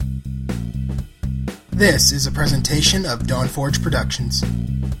This is a presentation of Dawnforge Productions.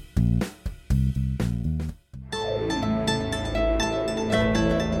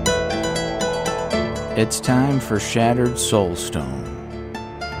 It's time for Shattered Soulstone,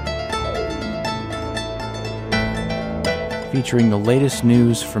 featuring the latest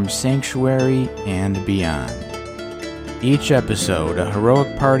news from Sanctuary and beyond. Each episode, a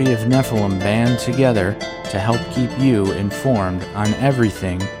heroic party of Nephilim band together to help keep you informed on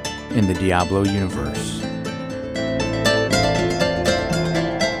everything in the Diablo universe.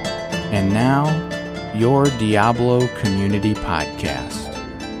 And now, your Diablo Community Podcast.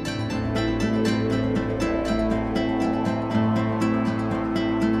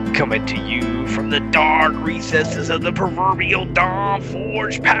 Coming to you from the dark recesses of the proverbial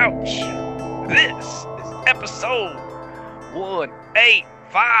Dawnforge pouch. This is episode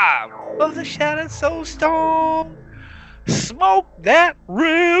 185 of the Shattered Soulstone. Smoke that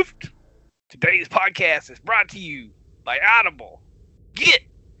rift. Today's podcast is brought to you by Audible. Get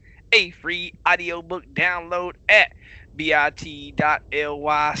a free audiobook download at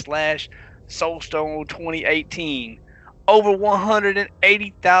bit.ly/Soulstone2018. Over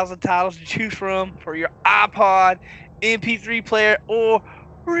 180,000 titles to choose from for your iPod, MP3 player, or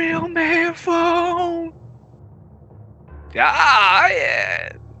real man phone.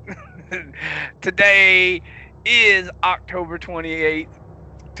 Yeah. Today is October 28th,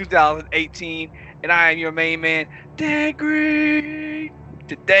 2018, and I am your main man, Dan Green.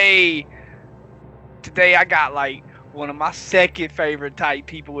 Today I got like one of my second favorite type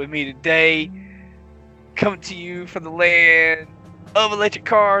people with me today. Coming to you from the land of electric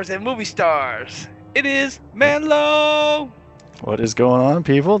cars and movie stars. It is Manlo. What is going on,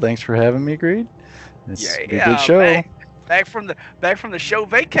 people? Thanks for having me, Greed. It's a good show. Back from the show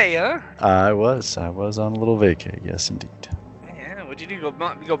vacay, huh? I was on a little vacay, yes indeed. Yeah, what'd you do? Go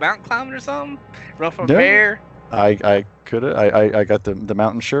mountain climbing or something? Run from a bear? I could have. I got the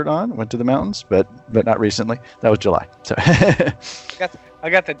mountain shirt on. Went to the mountains, but not recently. That was July. So. I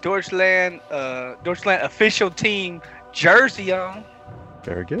got the Deutschland official team jersey on.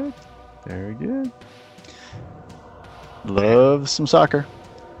 Very good. Love some soccer.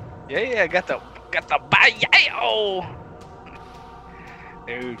 Yeah, got the Bayao.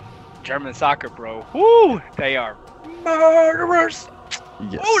 Dude, German soccer, bro. Woo, they are murderers.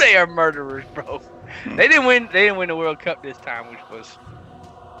 Yes. Oh, they are murderers, bro. They didn't win the World Cup this time, which was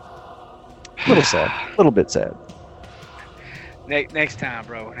a little sad. A little bit sad. Next time,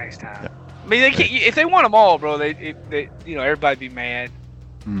 bro. Next time. Yeah. I mean, if they won them all, bro, they everybody'd be mad.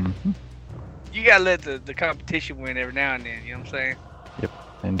 Mm-hmm. You gotta let the competition win every now and then. You know what I'm saying? Yep,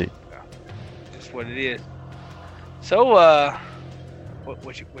 indeed. Just what it is. So,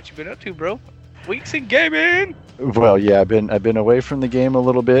 what you been up to, bro? Weeks in gaming. Well, yeah, I've been away from the game a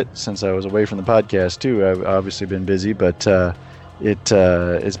little bit since I was away from the podcast too. I've obviously been busy, but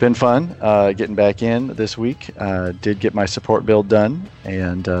it's been fun getting back in this week. Did get my support build done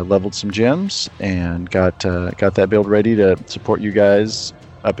and leveled some gems and got that build ready to support you guys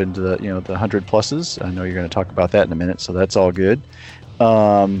up into the 100 pluses. I know you're going to talk about that in a minute, so that's all good.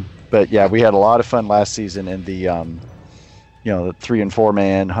 But yeah, we had a lot of fun last season in the the 3 and 4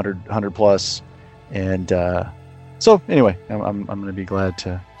 man 100 plus, and so anyway, I'm going to be glad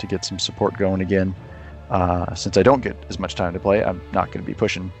to get some support going again. Since I don't get as much time to play, I'm not going to be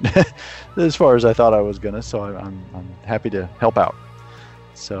pushing as far as I thought I was going to, so I'm happy to help out.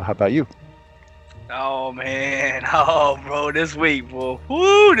 So how about you? Oh, man. Oh, bro, this week, bro.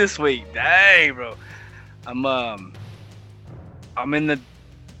 Woo, this week. Dang, bro. I'm in the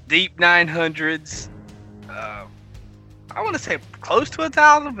deep 900s. I want to say close to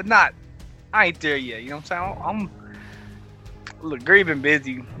 1,000, but I ain't there yet. You know what I'm saying? Look, Gree been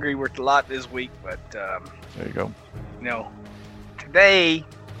busy. Gree worked a lot this week, but there you go. Today.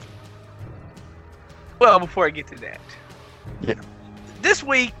 Well, before I get to that, yeah. This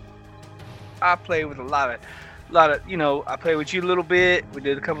week I played with a lot of. I played with you a little bit. We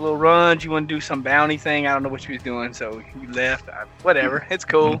did a couple little runs. You want to do some bounty thing? I don't know what you was doing, so you left. Whatever. It's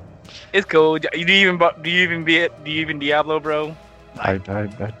cool. It's cool. Do you even Diablo, bro? I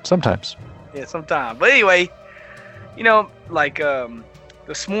sometimes. Yeah, sometimes. But anyway.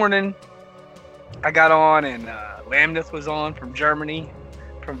 This morning I got on and Lamneth was on from Germany,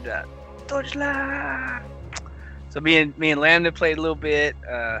 from the Deutschland. So me and Lamneth played a little bit.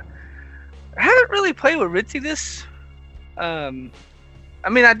 I haven't really played with Ritzy this. I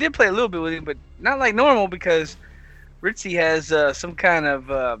did play a little bit with him, but not like normal because Ritzy has some kind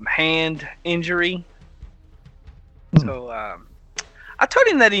of hand injury. So I told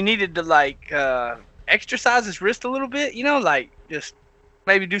him that he needed to exercise his wrist a little bit, just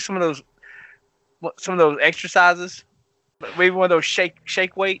maybe do some of those some of those exercises, maybe one of those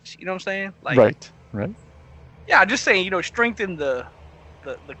shake weights. You know what I'm saying? Right. Yeah, just saying. Strengthen the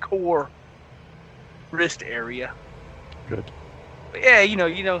core wrist area. Good. But yeah, you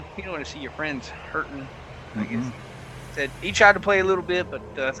don't want to see your friends hurting. I guess. Said he tried to play a little bit, but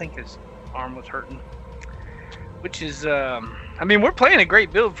I think his arm was hurting. Which is, we're playing a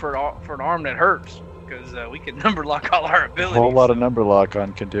great build for an arm that hurts because we can number lock all our abilities. A whole lot of number lock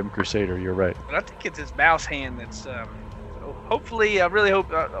on Condemned Crusader. You're right. But I think it's his mouse hand that's. So hopefully, I really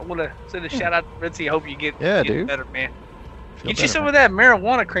hope. I want to send a shout out to Ritzy. I hope you get better, man. Get you some of that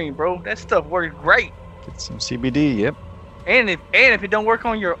marijuana cream, bro. That stuff works great. Get some CBD. Yep. And if it don't work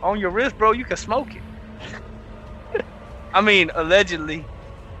on your wrist, bro, you can smoke it. Allegedly.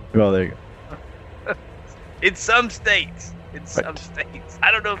 Well, there you go. In some states.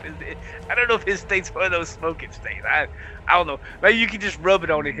 I don't know if his state's one of those smoking states. I don't know. Maybe you can just rub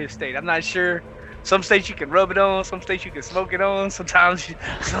it on in his state. I'm not sure. Some states you can rub it on. Some states you can smoke it on. Some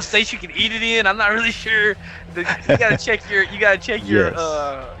states you can eat it in. I'm not really sure. You gotta check your. You gotta check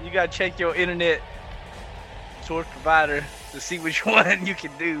your internet source provider to see which one you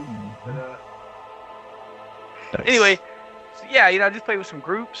can do. But, nice. Anyway, so yeah, I just played with some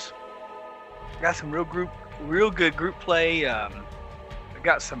groups. Got some real good group play. I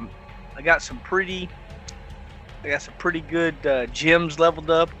got some pretty good gems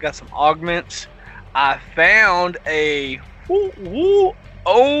leveled up. Got some augments. I found a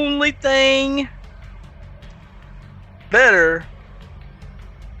only thing better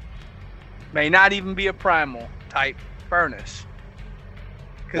may not even be a primal type furnace.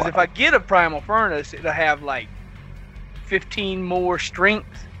 Because if I get a primal furnace, it'll have like 15 more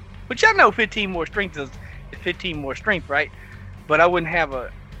strength. Which I know 15 more strength is 15 more strength, right? But I wouldn't have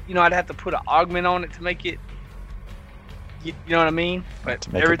I'd have to put an augment on it to make it, you know what I mean? But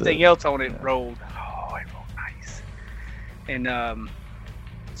everything else on it rolled. Oh, it rolled nice. And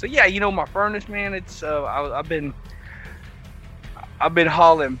so yeah, my furnace, man. It's I've been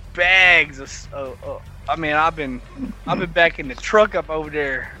hauling bags of. I've been backing the truck up over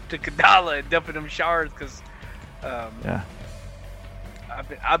there to Kadala and dumping them shards because. Yeah.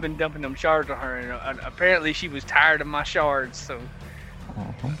 I've been dumping them shards on her, and apparently she was tired of my shards, so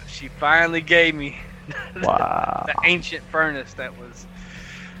she finally gave me the ancient furnace that was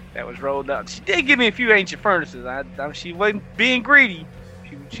rolled up. She did give me a few ancient furnaces. She wasn't being greedy.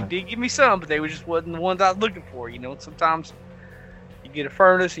 She did give me some, but they just wasn't the ones I was looking for. Sometimes you get a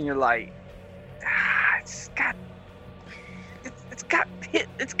furnace and you're like, it's got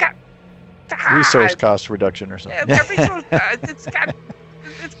resource cost reduction or something. Yeah,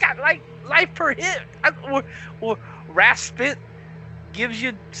 it's got like life per hit, or Raspit gives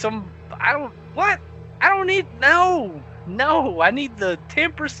you some. I don't need no. I need the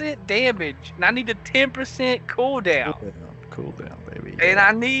 10% damage, and I need the 10% cooldown. Cooldown, baby. Yeah.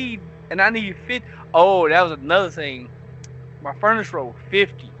 And I need 50. Oh, that was another thing. My furnace rolled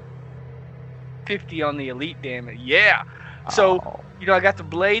 50 on the elite damage. Yeah. So I got the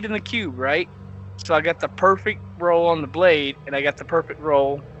blade and the cube, right? So I got the perfect roll on the blade, and I got the perfect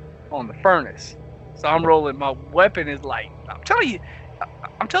roll on the furnace. So I'm rolling. My weapon is like, I'm telling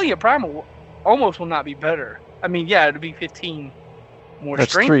you, primal almost will not be better. It'll be 15 more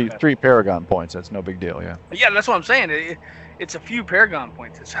that's strength. That's three Paragon points. That's no big deal, yeah. Yeah, that's what I'm saying. It's a few Paragon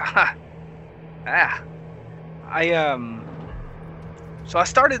points. It's So I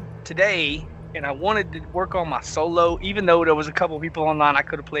started today, and I wanted to work on my solo, even though there was a couple people online I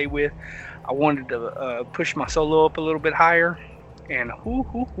could have played with. I wanted to push my solo up a little bit higher, and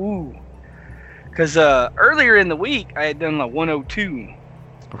because earlier in the week I had done like 102,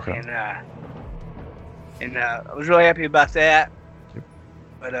 okay, and I was really happy about that. Yep.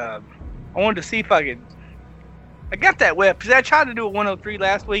 But I wanted to see if I got that weapon because I tried to do a 103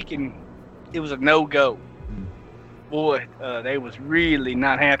 last week and it was a no-go. Boy, they was really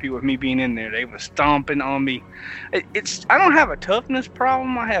not happy with me being in there. They was stomping on me. I don't have a toughness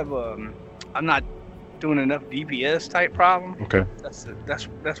problem. I have I'm not doing enough DPS type problem. Okay. That's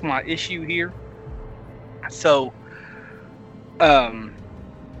my issue here. So, I'll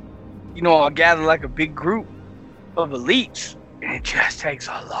gather like a big group of elites, and it just takes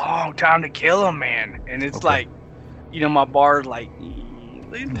a long time to kill them, man. And it's like, my bar's like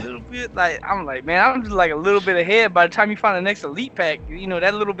a little bit. Like I'm like, man, I'm just like a little bit ahead. By the time you find the next elite pack,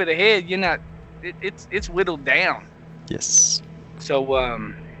 that little bit ahead, you're not. It's whittled down. Yes. So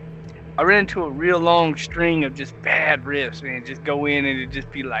I ran into a real long string of just bad rifts, man. Just go in and it just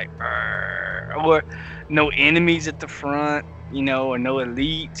be like, or no enemies at the front, or no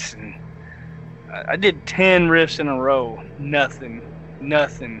elites. And I did 10 rifts in a row. Nothing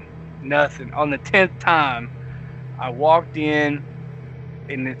Nothing. On the 10th time, I walked in,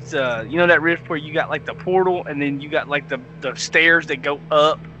 and it's you know that rift where you got like the portal, and then you got like the stairs that go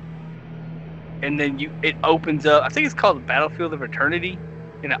up, and then it opens up. I think it's called the Battlefield of Eternity,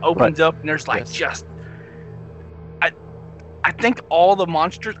 and it opens up, and there's like just. I think all the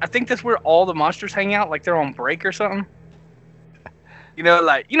monsters. I think that's where all the monsters hang out, like they're on break or something. You know,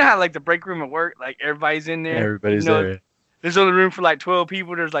 like how like the break room at work, like everybody's in there. Everybody's there. There's only room for like 12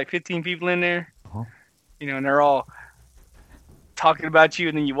 people. There's like 15 people in there. Uh-huh. You know, and they're all talking about you,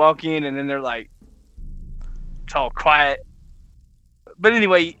 and then you walk in, and then they're like, it's all quiet. But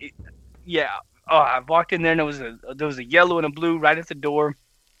anyway, yeah. Oh, I walked in there, and there was a yellow and a blue right at the door.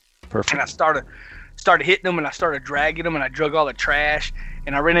 Perfect. And I started hitting them, and I started dragging them, and I drug all the trash,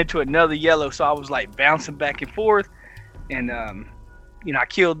 and I ran into another yellow, so I was like bouncing back and forth, and you know, I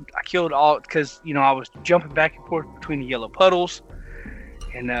killed all because you know I was jumping back and forth between the yellow puddles,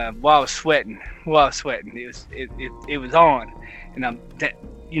 and while I was sweating, it was on, and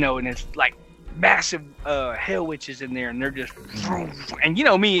you know, and it's like massive hell witches in there, and they're just, and you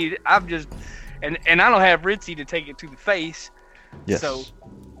know me, I'm just, and I don't have Ritzy to take it to the face, so.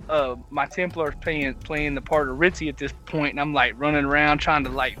 My Templar's playing the part of Ritzy at this point, and I'm like running around trying to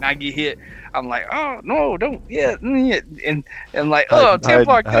like not get hit. I'm like, oh no, don't, and like, oh,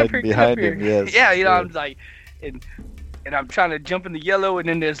 Templar, get up here. Yes. Yeah, you know, I'm like, and I'm trying to jump in the yellow, and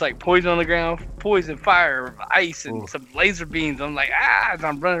then there's like poison on the ground, poison, fire, ice, and some laser beams. I'm like, as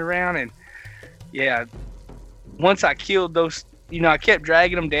I'm running around, and yeah, once I killed those. You know, I kept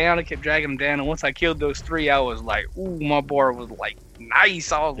dragging them down, and once I killed those 3, I was like, ooh, my bar was like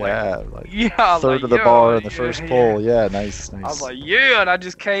nice. I was like, third of the bar in the first pull. Yeah, nice. I was like, yeah, and I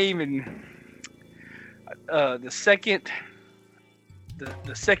just came, and the second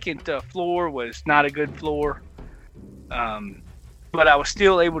floor was not a good floor, but I was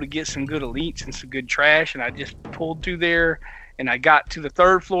still able to get some good elites and some good trash, and I just pulled through there, and I got to the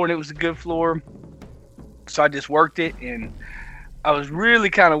third floor, and it was a good floor, so I just worked it, and I was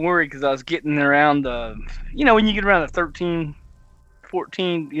really kind of worried because I was getting around the, you know, when you get around the 13,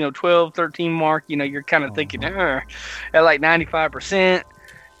 14, you know, 12, 13 mark, you know, you're kind of thinking, at like 95%.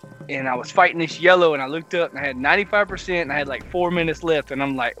 And I was fighting this yellow, and I looked up, and I had 95%, and I had like 4 minutes left. And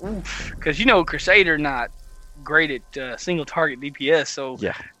I'm like, oof, because, you know, Crusader not great at single target DPS. So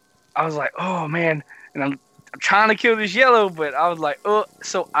yeah, I was like, oh, man. And I'm trying to kill this yellow, but I was like, oh.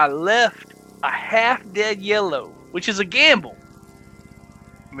 So I left a half-dead yellow, which is a gamble.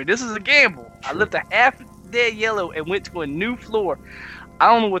 I mean, this is a gamble. I left a half-dead yellow and went to a new floor. I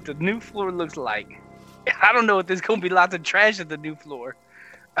don't know what the new floor looks like. I don't know if there's going to be lots of trash at the new floor.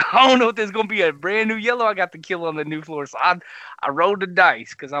 I don't know if there's going to be a brand new yellow I got to kill on the new floor. So I rolled the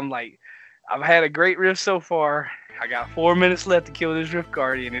dice because I'm like, I've had a great rift so far. I got 4 minutes left to kill this Rift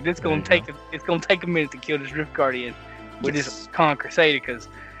Guardian, and it's going to take a minute to kill this Rift Guardian with this Con Crusader, because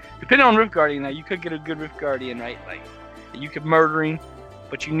depending on Rift Guardian, now you could get a good Rift Guardian, right? Like you could murder him.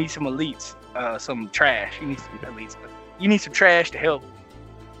 But you need some elites, some trash. You need some elites, but you need some trash to help.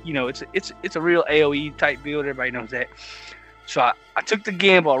 You know, it's a real AOE type build. Everybody knows that. So I took the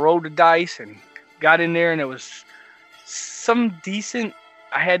gamble. I rolled the dice and got in there, and it was some decent.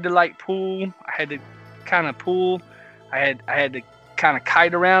 I had to like pull. I had to kind of pull. I had to kind of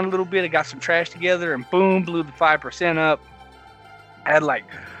kite around a little bit. I got some trash together, and boom, blew the 5% up. I had like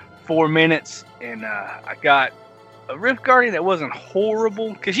 4 minutes, and I got a Rift Guardian that wasn't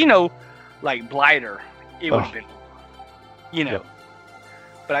horrible, because you know, like Blighter, it would have been, you know. Yep.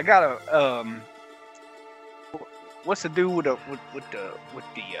 But I got a what's the dude with the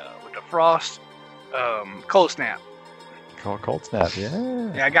frost? Cold Snap. Cold Snap,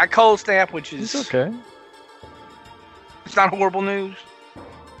 yeah. Yeah, I got Cold Snap, which is okay. It's not horrible news.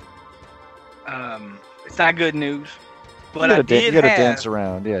 It's not good news. But you gotta dance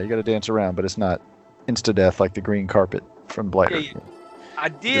around. Yeah, you gotta dance around, but it's not insta death like the green carpet from Blighter. Yeah. I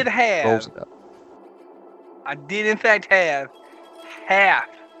did in fact have half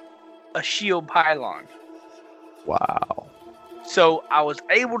a shield pylon. Wow. So I was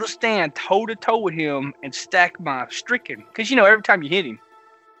able to stand toe to toe with him and stack my stricken, because you know every time you hit him,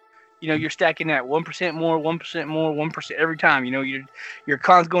 you know you're stacking that 1% more, 1% more, 1% every time. You know your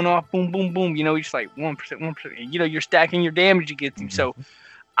con's going off, boom, boom, boom. You know you're just like 1%, 1%. And, you know you're stacking your damage against him. So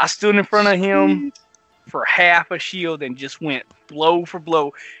I stood in front of him for half a shield and just went blow for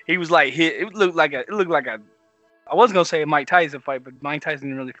blow. He was like hit. It looked like a. I wasn't gonna say a Mike Tyson fight, but Mike Tyson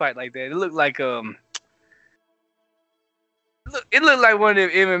didn't really fight like that. It looked like It looked like one of them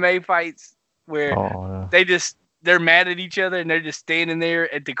MMA fights where they just they're mad at each other and they're just standing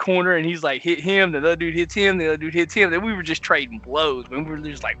there at the corner and he's like hit him, the other dude hits him, the other dude hits him. Then we were just trading blows. We were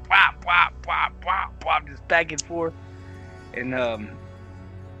just like whop, whop, whop, whop, whop, just back and forth. And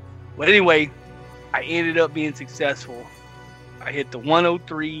but anyway, I ended up being successful. I hit the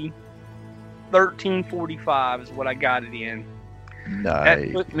 103, 1345 is what I got it in. Nice.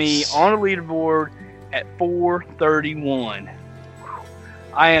 That put me on the leaderboard at 431.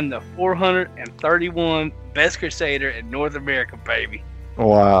 I am the 431 best Crusader in North America, baby.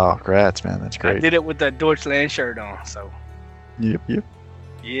 Wow, congrats, man. That's great. I did it with the Deutschland shirt on, so. Yep.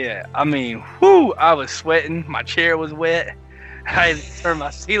 Yeah, I mean, whoo, I was sweating. My chair was wet. I had to turn my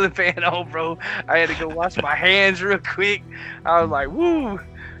ceiling fan on, bro. I had to go wash my hands real quick. I was like, woo,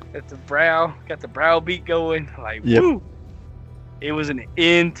 got the brow beat going. Like, woo. It was an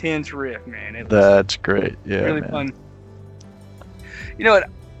intense riff, man. That's great. Yeah, really man. Fun. You know what?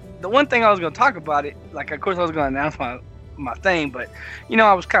 The one thing I was going to talk about it, like, of course, I was going to announce my thing, but, you know,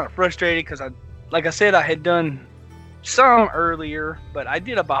 I was kind of frustrated because, like I said, I had done some earlier, but I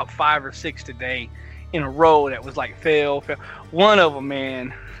did about 5 or 6 today in a row that was like fail. One of them,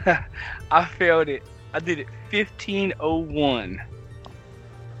 man, I failed it. I did it 15:01.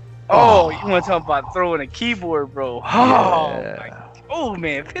 Oh, you want to talk about throwing a keyboard, bro? Oh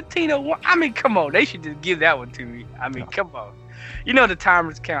man, 15:01. I mean, come on, they should just give that one to me. I mean, come on. You know the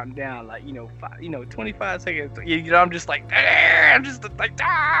timer's counting down, like 25 seconds. You know, I'm just like, I'm just like,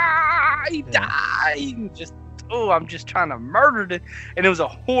 he died. Just, I'm just trying to murder it. And it was a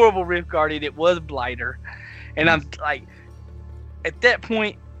horrible riff guardian. It was Blighter, and I'm like, at that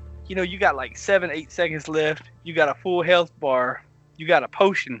point, you know, you got like 7-8 seconds left. You got a full health bar. You got a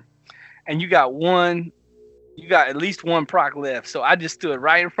potion, and you got at least one proc left. So I just stood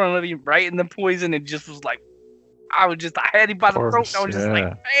right in front of him, right in the poison, and just was like, I had him by the throat. And I was just like,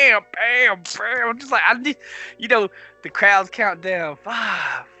 bam, bam, bam. I'm just like, the crowd's count down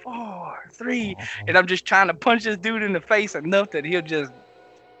 5, 4, 3, and I'm just trying to punch this dude in the face enough that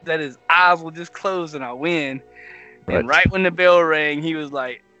that his eyes will just close and I win. Right. And right when the bell rang, he was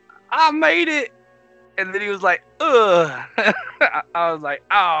like, I made it. And then he was like, ugh. I was like,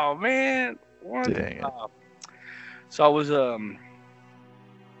 oh man. So I was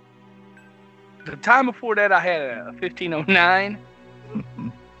the time before that I had a 15:09.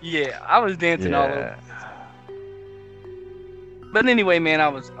 Yeah, I was dancing all over. But anyway, man, I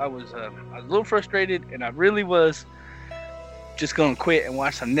was a little frustrated, and I really was just gonna quit and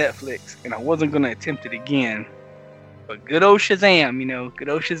watch some Netflix, and I wasn't gonna attempt it again. But good old Shazam, good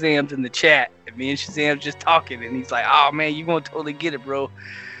old Shazam's in the chat, and me and Shazam's just talking, and he's like, oh man, you gonna totally get it, bro.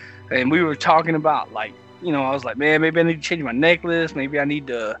 And we were talking about, like, I was like, man, maybe I need to change my necklace, maybe I need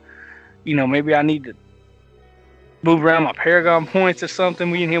to move around my Paragon points or something.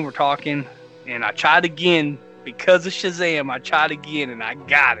 We and him were talking, and I tried again because of Shazam. I tried again, and I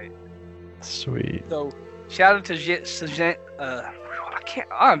got it. Sweet. So shout out to Shazam.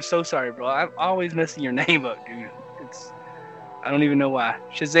 I'm so sorry, bro. I'm always messing your name up, dude. I don't even know why.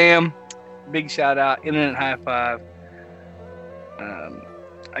 Shazam, big shout out. Internet high five.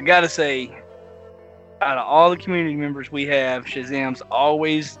 I gotta say, out of all the community members we have, Shazam's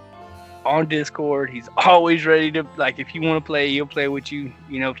always on Discord. He's always ready to, like, if you want to play, he'll play with you.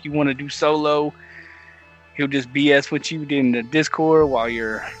 If you want to do solo, he'll just BS with you in the Discord while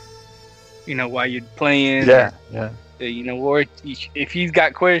you're playing. Yeah. Or if he's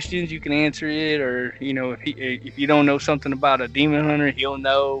got questions, you can answer it. Or if you don't know something about a demon hunter, he'll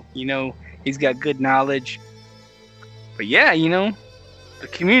know. He's got good knowledge. But yeah, the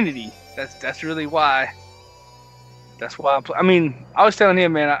community. That's really why. That's why I play. I mean, I was telling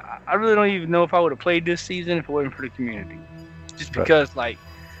him, man, I really don't even know if I would have played this season if it wasn't for the community. Just because, what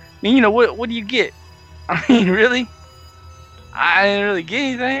do you get? I mean, really? I didn't really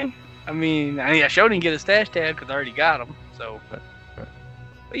get anything. I sure didn't get a stash tab because I already got them. So, but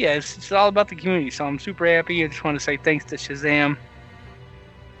yeah, it's all about the community. So I'm super happy. I just want to say thanks to Shazam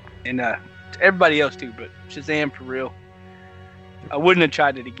and to everybody else too, but Shazam for real. I wouldn't have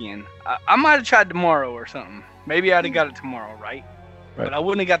tried it again. I might have tried tomorrow or something. Maybe I'd have got it tomorrow, right? But I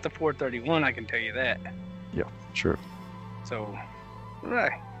wouldn't have got the 431, I can tell you that. Yeah, true. So,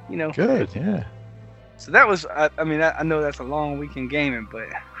 Good, yeah. So that was, I know that's a long weekend gaming, but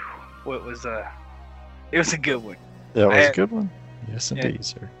it was a good one. That was a good one. Yes, indeed,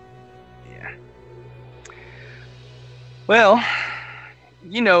 sir. Yeah. Well,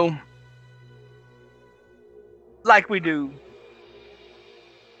 like we do.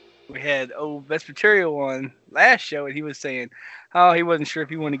 We had old Vespertilio on last show, and he was saying, he wasn't sure if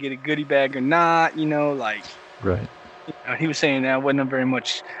he wanted to get a goodie bag or not, Right. He was saying that wasn't very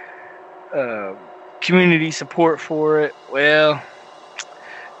much community support for it. Well,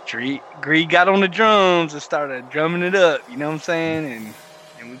 Greed got on the drums and started drumming it up. You know what I'm saying?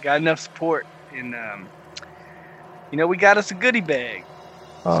 And we got enough support, and we got us a goodie bag.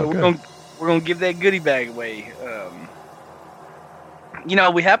 Oh, so we're gonna give that goodie bag away.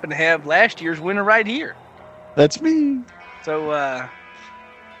 We happen to have last year's winner right here. That's me. So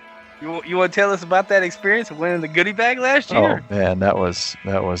you want to tell us about that experience of winning the goodie bag last year? Oh man, that was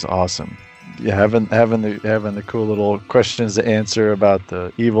awesome. Yeah, having the cool little questions to answer about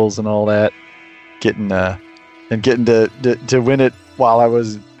the evils and all that, getting to win it while I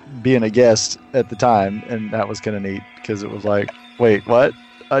was being a guest at the time, and that was kind of neat because it was like, wait, what?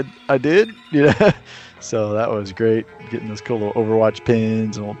 I did, So that was great, getting those cool little Overwatch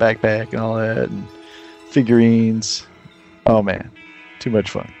pins and a little backpack and all that, and figurines. Oh man, too much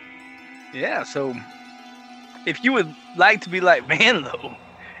fun. Yeah. So if you would like to be like Manlo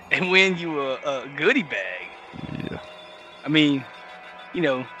and win you a goodie bag, yeah. I mean,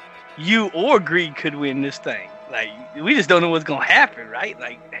 you or Greed could win this thing. Like, we just don't know what's gonna happen, right?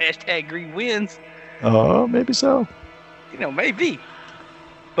 Like, hashtag Greed wins. Oh, maybe so. Maybe.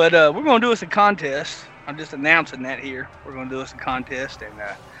 But we're gonna do us a contest. I'm just announcing that here. We're gonna do us a contest, and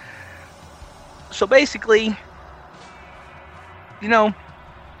so basically,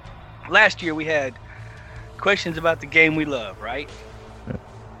 last year we had questions about the game we love, right?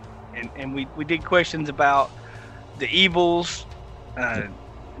 Yeah. And we did questions about the evils.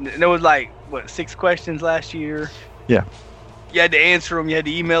 There was 6 questions last year. Yeah. You had to answer them. You had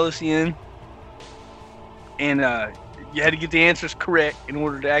to email us in, and you had to get the answers correct in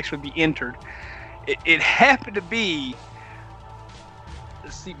order to actually be entered. It happened to be.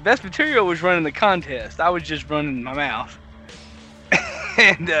 See, Best Material was running the contest. I was just running my mouth.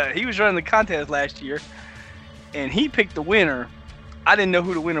 And he was running the contest last year, and he picked the winner. I didn't know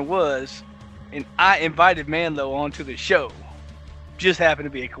who the winner was, and I invited Manlo onto the show. Just happened to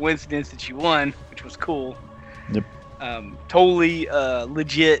be a coincidence that she won, which was cool. Yep. Totally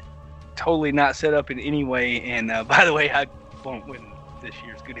legit, totally not set up in any way. And by the way, I won't win this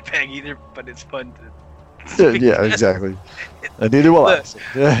year's goodie bag either, but it's fun to. Yeah, exactly. Neither will I.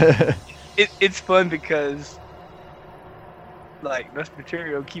 It's fun because, Best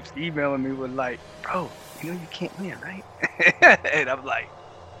Material keeps emailing me with bro, you can't win, right? And I'm like,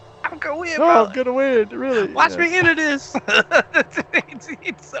 I'm gonna win, bro. Oh, I'm gonna win, really. Watch me enter this.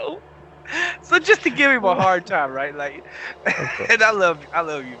 It's so just to give him a hard time, right? And I love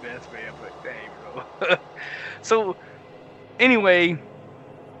you, best man, but dang, bro. So anyway,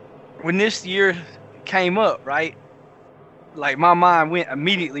 when this year came up, right? My mind went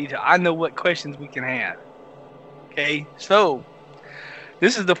immediately to, I know what questions we can have. Okay, so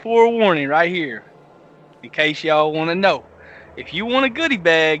this is the forewarning right here, in case y'all want to know. If you want a goodie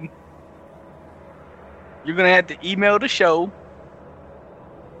bag, you're going to have to email the show,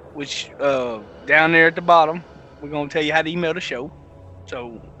 which down there at the bottom, we're going to tell you how to email the show.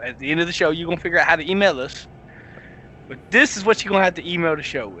 So at the end of the show, you're going to figure out how to email us. But this is what you're going to have to email the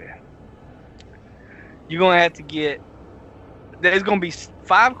show with. You're going to have to get, there's going to be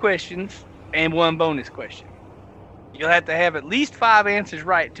 5 questions and 1 bonus question. You'll have to have at least 5 answers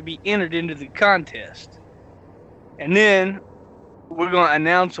right to be entered into the contest. And then we're going to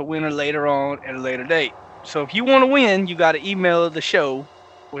announce a winner later on at a later date. So if you want to win, you got to email the show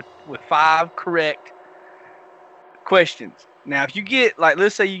with 5 correct questions. Now, if you get,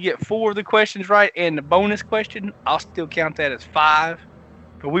 let's say you get 4 of the questions right and the bonus question, I'll still count that as 5.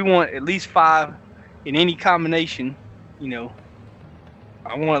 But we want at least 5 in any combination, I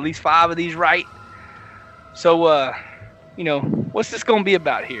want at least 5 of these right. So, what's this going to be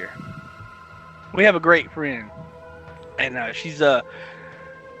about here? We have a great friend, and she's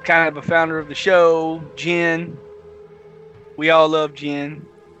kind of a founder of the show, Jen. We all love Jen,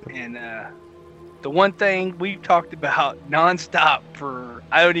 and the one thing we've talked about nonstop for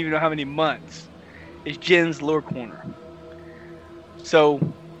I don't even know how many months is Jen's Lore Corner. So,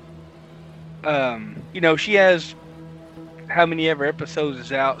 she has how many ever episodes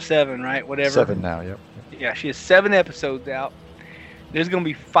is out? 7, right? Whatever. 7 now, yep. Yeah, she has 7 episodes out. There's going to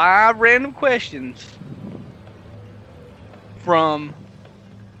be 5 random questions from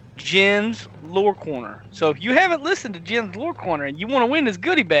Jen's Lore Corner. So if you haven't listened to Jen's Lore Corner and you want to win this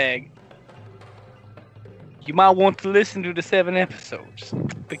goodie bag, you might want to listen to the 7 episodes,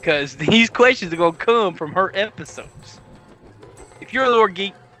 because these questions are going to come from her episodes. If you're a lore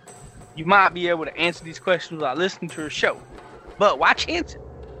geek, you might be able to answer these questions without listening to her show. But why chance it?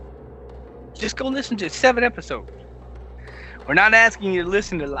 Just go listen to 7 episodes. We're not asking you to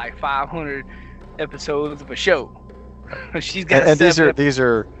listen to 500 episodes of a show. She's got and these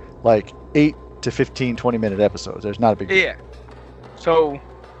are 8 to 15, 20-minute episodes. There's not a big deal. Yeah. So,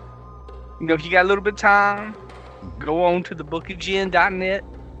 if you got a little bit of time, go on to thebookofgin.net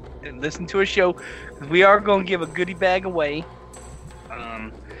and listen to a show. We are going to give a goodie bag away.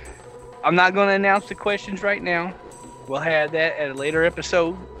 I'm not going to announce the questions right now. We'll have that at a later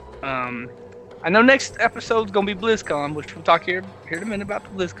episode. I know next episode's going to be BlizzCon, which we'll talk here in a minute about the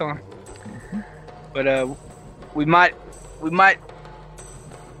BlizzCon. But we might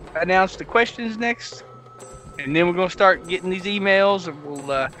announce the questions next, and then we're going to start getting these emails. And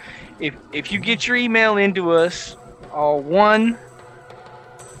we'll if you get your email into us, I'll 1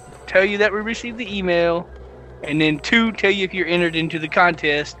 tell you that we received the email, and then 2 tell you if you're entered into the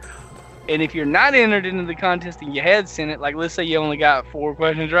contest. And if you're not entered into the contest and you had sent it, like let's say you only got 4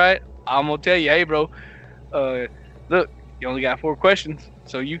 questions right, I'm gonna tell you, hey bro, look, you only got 4 questions,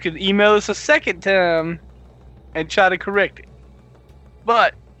 so you can email us a second time and try to correct it.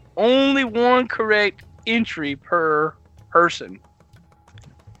 But only 1 correct entry per person.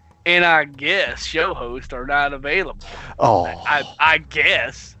 And I guess show hosts are not available. Oh, I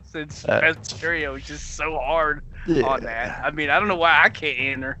guess, since Presbyterio is just so hard on that. I mean, I don't know why I can't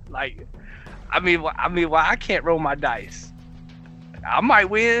enter. Like, I mean, why I can't roll my dice? I might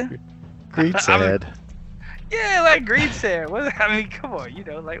win. Greed said. Yeah, like Greed said. What? I mean, come on,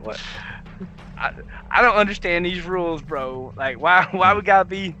 like what? I don't understand these rules, bro. Like, why we gotta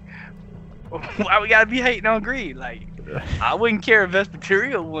be hating on Greed? Like, I wouldn't care if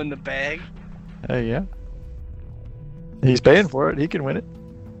Vespertilio won the bag. Yeah. He's paying for it. He can win it.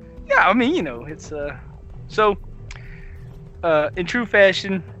 Yeah, I mean, it's so. In true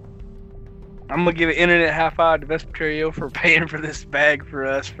fashion, I'm gonna give an internet high five to Vespertilio for paying for this bag for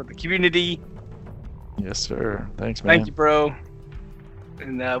us, for the community. Yes, sir. Thanks, man. Thank you, bro.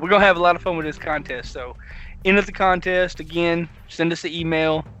 And we're gonna have a lot of fun with this contest. So, enter the contest again. Send us an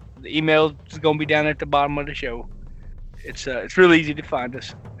email. The email is gonna be down at the bottom of the show. It's really easy to find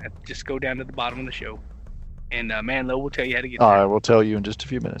us. Just go down to the bottom of the show, and Manlo will tell you how to get there. All right, we'll tell you in just a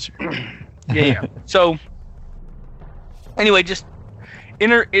few minutes here. Yeah. So, anyway, just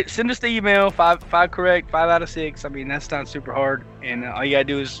send us the email. 5 correct, 5 out of 6. I mean, that's not super hard, and all you gotta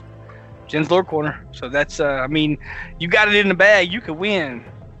do is Jen's Lore Corner. So that's I mean, you got it in the bag. You could win.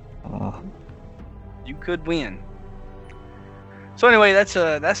 You could win. So anyway, that's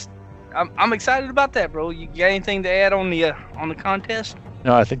I'm excited about that, bro. You got anything to add on the contest?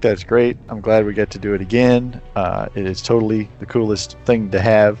 No, I think that's great. I'm glad we get to do it again. It is totally the coolest thing to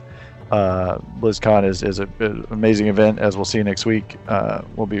have. BlizzCon is an amazing event, as we'll see next week.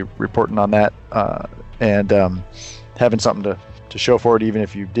 We'll be reporting on that and having something to show for it, even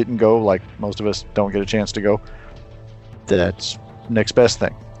if you didn't go, like most of us don't get a chance to go. That's next best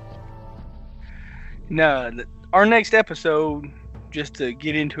thing. No, our next episode, just to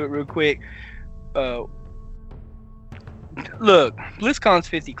get into it real quick, look, BlizzCon's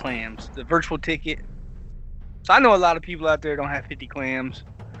 50 clams, the virtual ticket. So I know a lot of people out there don't have 50 clams.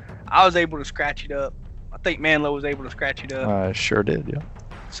 I was able to scratch it up. I think Manlo was able to scratch it up. I sure did, yeah.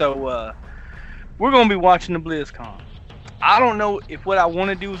 So we're going to be watching the BlizzCon. I don't know if what I want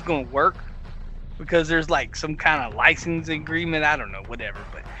to do is going to work, because there's like some kind of license agreement. I don't know, whatever.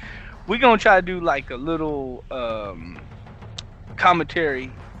 But we're going to try to do like a little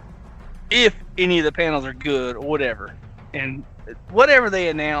commentary if any of the panels are good or whatever. And whatever they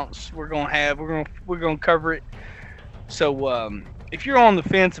announce, we're going to have. We're going to cover it. So if you're on the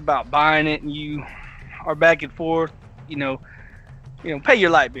fence about buying it and you are back and forth, pay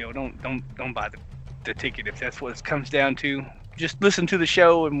your light bill. Don't buy the ticket if that's what it comes down to. Just listen to the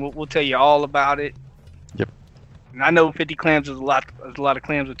show and we'll tell you all about it. Yep. And I know 50 clams is a lot of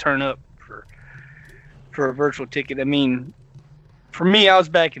clams to turn up for a virtual ticket. I mean, for me, I was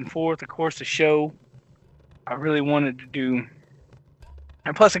back and forth. Of course, the show I really wanted to do,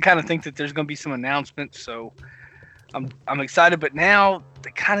 and plus I kind of think that there's going to be some announcements, so I'm excited. But now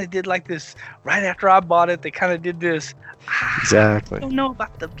they kind of did like this right after I bought it. They kind of did this. Exactly. I don't know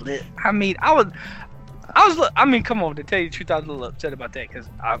about the Blitz. I mean, come on, to tell you the truth, I was a little upset about that because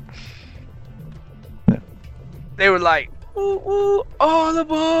they were like, ooh, all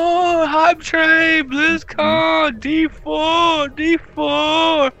aboard, hype train, BlizzCon,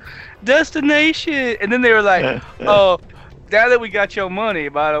 D4, destination. And then they were like, oh, now that we got your money,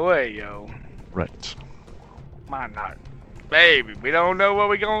 by the way, yo. Right. Why not? Baby, we don't know what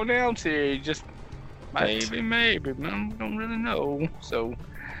we're going to announce here. Just maybe. I don't really know. So,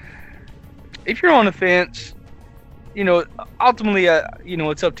 if you're on the fence, ultimately,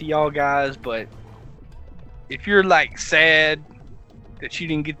 it's up to y'all guys. But if you're like sad that you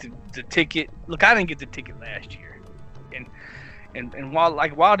didn't get the ticket, look, I didn't get the ticket last year, and And while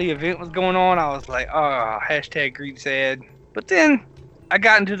the event was going on, I was like, oh, hashtag greed sad. But then I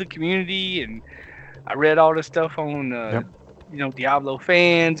got into the community and I read all this stuff on Diablo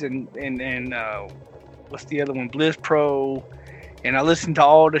fans and what's the other one, Blizz Pro, and I listened to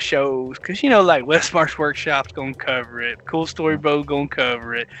all the shows because like Westmarch Workshop's gonna cover it, Cool Story Bro gonna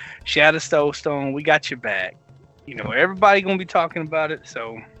cover it, Shadow Stone, we got your back. Everybody gonna be talking about it.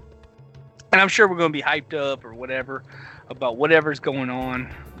 So, and I'm sure we're gonna be hyped up or whatever about whatever's going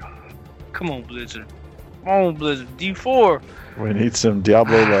on. Come on, Blizzard. Come on, Blizzard. D4. We need some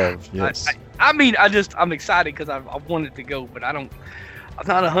Diablo love. Yes. I'm excited because I wanted to go, but I'm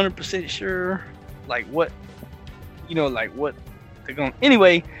not 100% sure, like what they're going.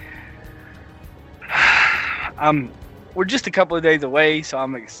 Anyway, we're just a couple of days away, so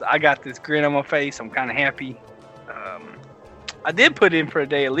I got this grin on my face. I'm kind of happy. I did put in for a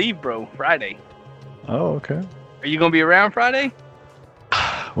day of leave, bro. Friday. Oh, okay. Are you gonna be around Friday?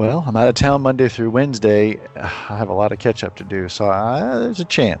 Well, I'm out of town Monday through Wednesday. I have a lot of catch up to do, so there's a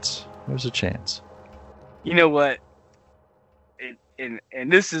chance. There's a chance. You know what? And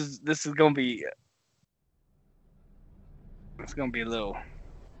this is gonna be. It's gonna be a little.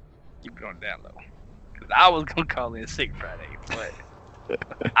 Keep going down low. Cause I was gonna call in sick Friday, but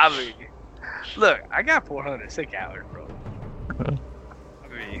look, I got 400 sick hours, bro.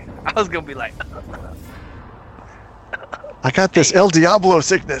 I was gonna be like. I got this El Diablo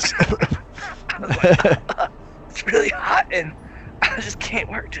sickness. It's really hot and I just can't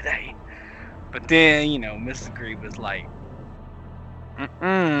work today. But then, Mrs. Green was like,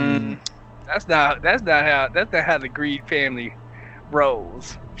 that's not how the Greed family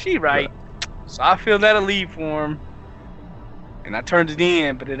rolls. She right. So I filled out a leave form and I turned it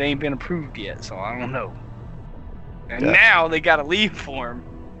in, but it ain't been approved yet, so I don't know. And now they got a leave form.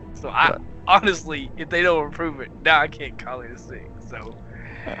 So honestly, if they don't approve it, now I can't call it a sick. So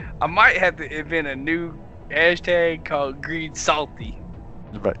I might have to invent a new hashtag called Greed Salty.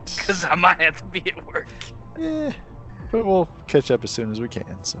 Right. Because I might have to be at work. Yeah. But we'll catch up as soon as we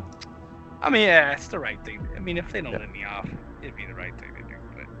can. So. It's the right thing. If they don't let me off, it'd be the right thing to do.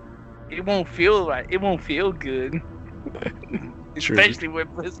 But it won't feel right. It won't feel good. Especially when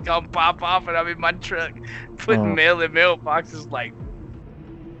BlizzCon pop off and I'm in my truck putting mail in mailboxes like.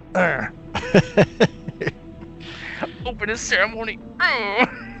 Open a ceremony.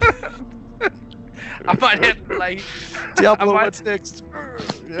 I might have to Diablo, what's next?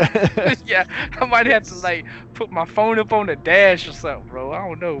 Yeah, I might have to put my phone up on the dash or something, bro. I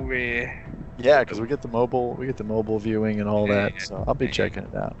don't know, man. Yeah, because we get the mobile viewing and all that. So I'll be checking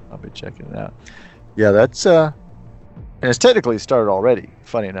it out. Yeah, that's and it's technically started already.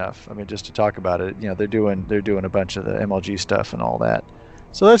 Funny enough, just to talk about it, they're doing a bunch of the MLG stuff and all that.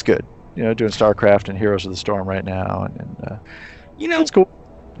 So that's good. Doing StarCraft and Heroes of the Storm right now, and it's cool.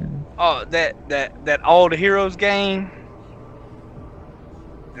 Oh, that All the Heroes game.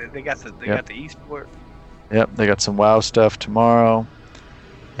 They got the esport. Yep, they got some WoW stuff tomorrow,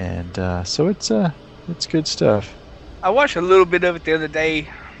 and so it's good stuff. I watched a little bit of it the other day.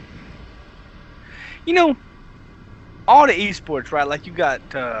 All the esports, right? Like you got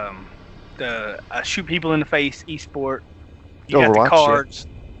the shoot people in the face esport. You Overwatch, got the cards.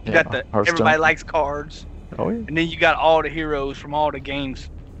 Yeah. You got the Hearthstone. Everybody likes cards. Oh yeah. And then you got all the heroes from all the games.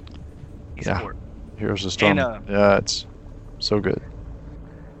 Esport. Yeah. Heroes of the Storm. Yeah, it's so good.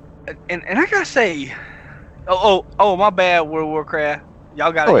 And I gotta say, oh my bad, World of Warcraft.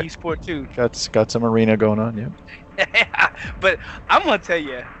 Y'all got an esport too. Got some arena going on, yeah. But I'm gonna tell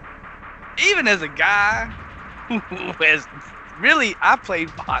you, even as a guy who has really, I played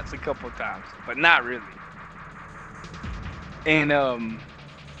bots a couple of times, but not really. And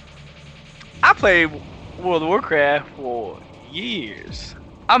I played World of Warcraft for years.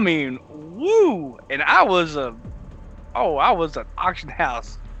 Woo! And I was an auction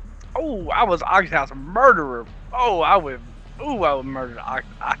house. I was an auction house murderer. I would murder the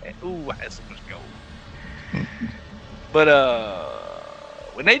auction. I had so much gold. But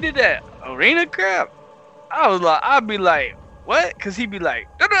when they did that arena crap, I'd be like, what? Because he'd be like,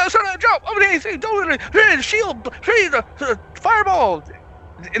 no, jump over there, don't shield, the fireball.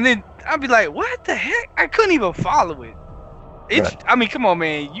 And then I'd be like, what the heck? I couldn't even follow it. Right. Come on,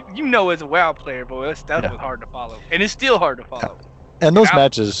 man. You as a WoW player, boy, that was hard to follow. And it's still hard to follow. And those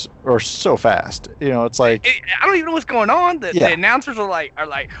matches are so fast. It's like I don't even know what's going on. The announcers are like,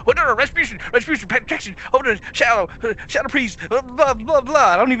 oh no, retribution, protection, over the shadow priest, blah blah blah.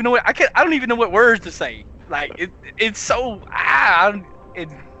 I don't even know what words to say. Like it's so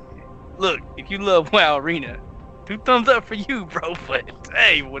look, if you love WoW Arena, 2 thumbs up for you, bro. But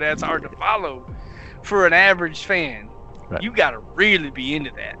hey, that's hard to follow for an average fan. Right. You got to really be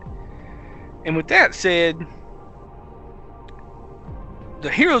into that. And with that said, the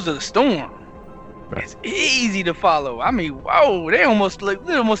Heroes of the Storm, it's easy to follow. I mean, whoa, it almost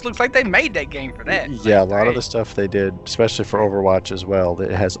looks like they made that game for that. Yeah, a lot of the stuff they did, especially for Overwatch as well,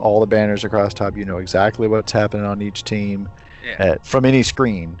 it has all the banners across top. You know exactly what's happening on each team from any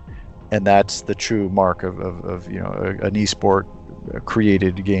screen, and that's the true mark of an esport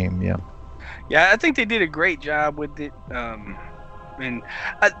created game. Yeah, I think they did a great job with it. And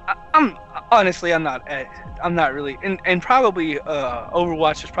I'm honestly, I'm not really, and probably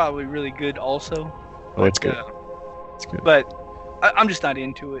Overwatch is probably really good also. Oh, it's good. It's good. But I'm just not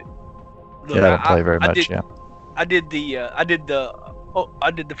into it. Look, I don't play very much. I did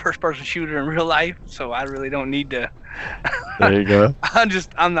the first person shooter in real life, so I really don't need to. There you go.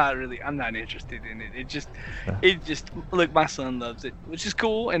 I'm not interested in it. It just look, my son loves it, which is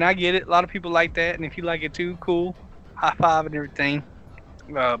cool, and I get it. A lot of people like that, and if you like it too, cool. High five and everything.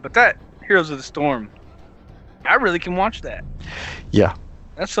 But that Heroes of the Storm, I really can watch that. Yeah.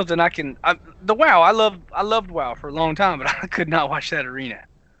 That's something the WoW, I loved WoW for a long time, but I could not watch that arena.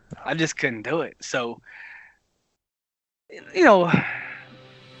 I just couldn't do it. So,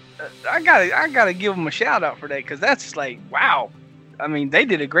 I gotta give them a shout out for that, because that's like, wow. I mean, they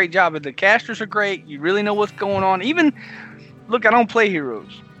did a great job. The casters are great. You really know what's going on. Even, look, I don't play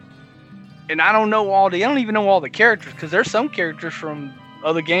Heroes. And I don't even know all the characters, because there's some characters from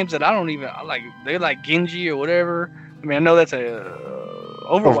other games that I don't even like. They're like Genji or whatever. I mean, I know that's a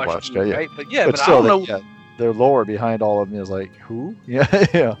Overwatch game, right? But still, I don't know. Their lore behind all of them is like, who?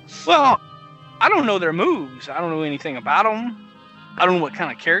 Yeah. Well, I don't know their moves. I don't know anything about them. I don't know what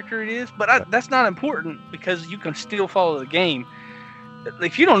kind of character it is, but that's not important, because you can still follow the game.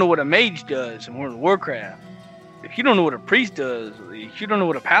 If you don't know what a mage does in World of Warcraft, if you don't know what a priest does, if you don't know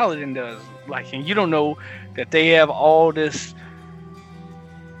what a paladin does, and you don't know that they have all this,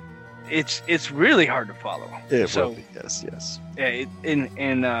 it's really hard to follow. It will be, yes. Yeah,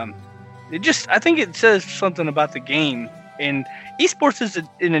 it just, I think it says something about the game, and esports is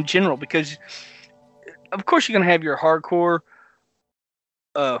in general, because of course you're gonna have your hardcore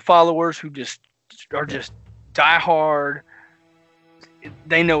followers who just are just die hard.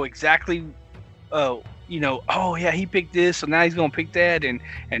 They know exactly. Oh yeah, he picked this, so now he's gonna pick that, and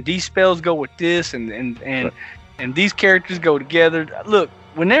these spells go with this, and these characters go together. Look,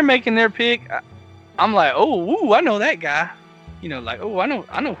 when they're making their pick, I'm like, I know that guy. I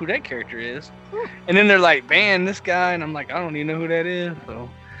know who that character is. And then they're like, ban this guy, and I'm like, I don't even know who that is. So,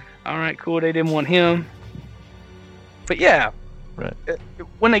 all right, cool. They didn't want him. But yeah, right.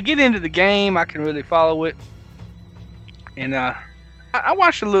 When they get into the game, I can really follow it. And I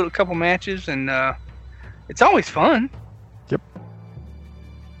watched a couple matches, and it's always fun. Yep.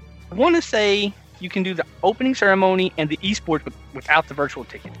 I want to say you can do the opening ceremony and the esports without the virtual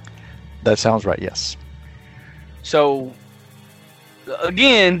ticket. That sounds right, yes. So,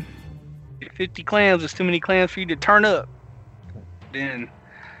 again, if 50 clans is too many clans for you to turn up, then,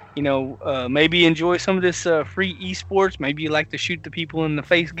 maybe enjoy some of this free esports. Maybe you like to shoot the people in the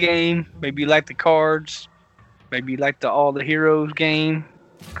face game. Maybe you like the cards. Maybe you like all the heroes game.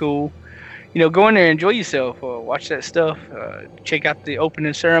 Cool. Go in there and enjoy yourself. Watch that stuff. Check out the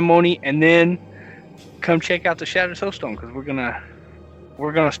opening ceremony, and then come check out the Shattered Soulstone, because we're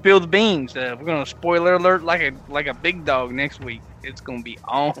gonna spill the beans. We're gonna spoiler alert like a big dog next week. It's gonna be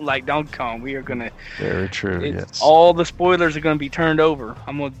on like Donkey Kong. We are gonna. Very true. Yes. All the spoilers are gonna be turned over.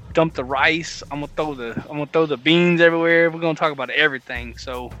 I'm gonna dump the rice. I'm gonna throw the beans everywhere. We're gonna talk about everything.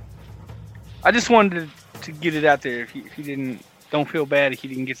 So, I just wanted to get it out there. If you don't feel bad if you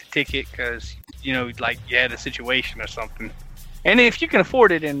didn't get the ticket, because you had a situation or something. And if you can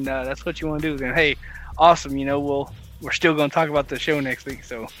afford it and that's what you want to do, then hey, awesome. We're still going to talk about the show next week.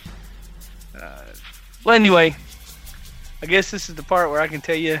 So, well, anyway, I guess this is the part where I can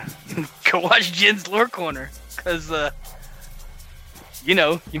tell you, go watch Jen's Lore Corner, because you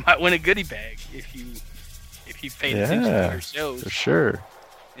might win a goodie bag if you pay attention to your shows. For sure.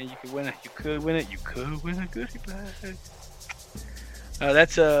 And you could win it. You could win a goodie bag.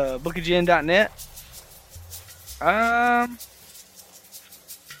 That's bookofjen.net. I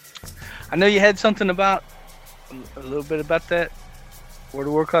know you had something about a little bit about that World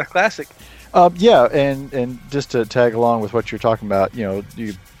of Warcraft Classic. Yeah, and just to tag along with what you're talking about, you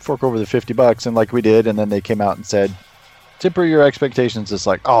fork over the $50, and like we did, and then they came out and said, temper your expectations. It's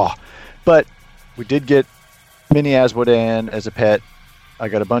like, but we did get Mini Azmodan as a pet. I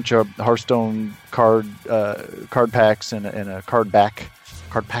got a bunch of Hearthstone card packs and a card back.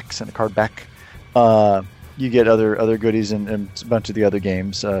 you get other goodies and a bunch of the other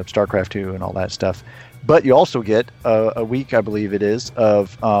games, StarCraft 2 and all that stuff. But you also get a week, I believe it is,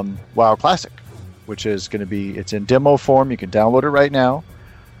 of WoW Classic, which is going to be, it's in demo form. You can download it right now.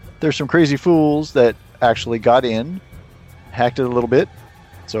 There's some crazy fools that actually got in, hacked it a little bit.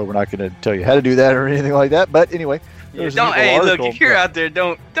 So we're not going to tell you how to do that or anything like that. But anyway, look, if you're out there,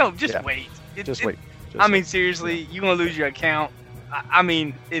 don't just wait. Just wait. I mean, seriously, you're going to lose your account. I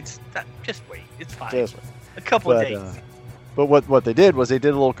mean, just wait. It's fine. Just wait. A couple of days. But what they did was they did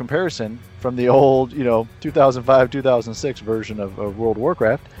a little comparison from the old, 2005, 2006 version of World of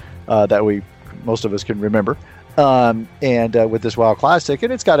Warcraft that most of us can remember. And with this WoW Classic,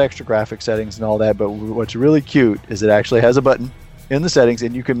 and it's got extra graphic settings and all that, but what's really cute is it actually has a button in the settings,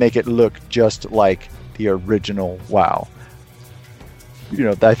 and you can make it look just like the original WoW.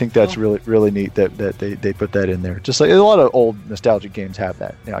 I think that's really neat that they put that in there. Just like a lot of old nostalgic games have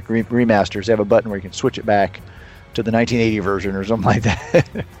that. Like remasters, they have a button where you can switch it back to the 1980 version or something like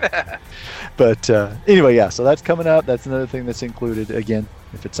that. But anyway, yeah, so that's coming out. That's another thing that's included, again,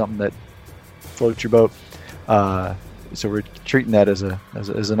 if it's something that floats your boat. So we're treating that as a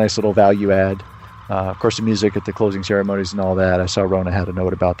nice little value add. Of course, the music at the closing ceremonies and all that. I saw Rona had a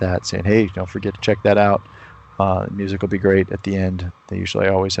note about that, saying, hey, don't forget to check that out. The music will be great at the end. They usually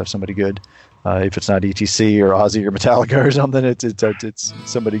always have somebody good. If it's not ETC or Ozzy or Metallica or something, it's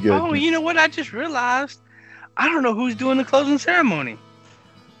somebody good. Oh, you know what? I just realized I don't know who's doing the closing ceremony.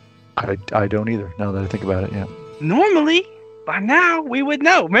 I don't either, now that I think about it, yeah. Normally, by now, we would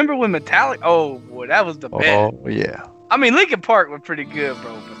know. Remember when Metallica... Oh, boy, that was the best. Oh, yeah. I mean, Linkin Park was pretty good,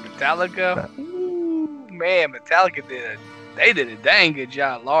 bro. But Metallica... Ooh, man, Metallica did a dang good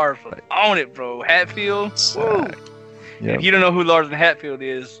job. Lars was on it, bro. Hatfield. Woo. Yep. If you don't know who Lars and Hatfield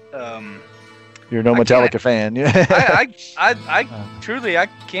is... You're no Metallica fan. Yeah. I truly, I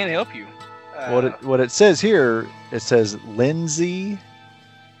can't help you. What it says here, it says Lindsey,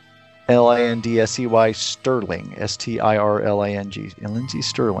 Lindsey Stirling, Stirling, and Lindsey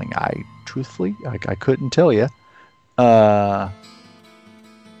Stirling. Truthfully, I couldn't tell you.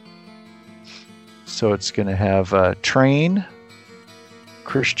 So it's going to have Train,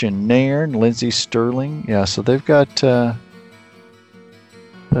 Christian Nairn, Lindsey Stirling. Yeah, so they've got. That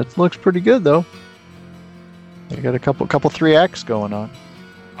looks pretty good though. They got a couple 3 acts going on.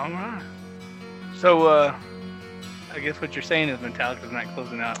 All right. So, I guess what you're saying is Metallica's not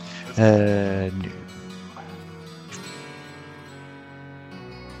closing out. No.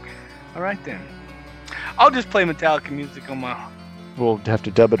 All right then. I'll just play Metallica music on my. We'll have to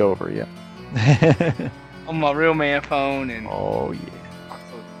dub it over, yeah. On my real man phone and. Oh yeah. I'll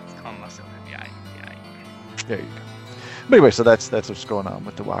calm myself. Yeah. There you go. But anyway, so that's what's going on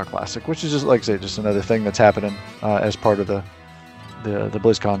with the WoW Classic, which is just like I say, just another thing that's happening as part of the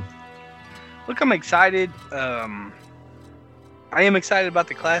BlizzCon. Look, I'm excited. I am excited about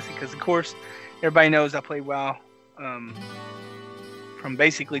the Classic because, of course, everybody knows I played WoW from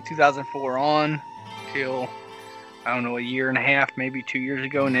basically 2004 on till, I don't know, a year and a half, maybe 2 years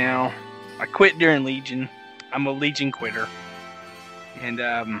ago now. I quit during Legion. I'm a Legion quitter. And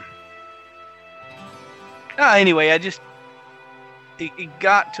anyway, it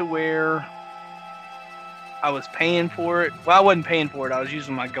got to where I was paying for it. Well, I wasn't paying for it. I was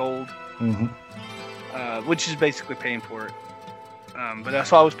using my gold. Mm-hmm. Which is basically paying for it. But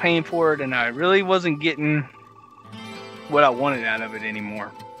so I was paying for it, and I really wasn't getting what I wanted out of it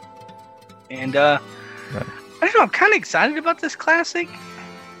anymore. And right. I don't know. I'm kind of excited about this Classic.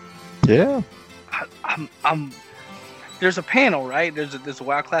 Yeah. I'm. There's a panel, right? There's a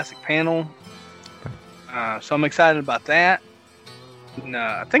WoW Classic panel. So I'm excited about that. And,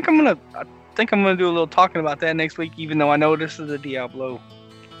 I think I'm gonna do a little talking about that next week, even though I know this is a Diablo.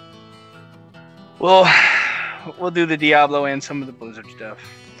 Well, we'll do the Diablo and some of the Blizzard stuff.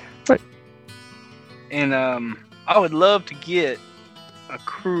 Right. And I would love to get a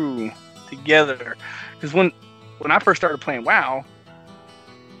crew together, because when I first started playing WoW,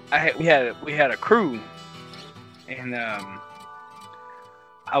 we had a crew, and I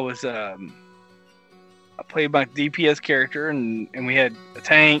played my DPS character, and we had a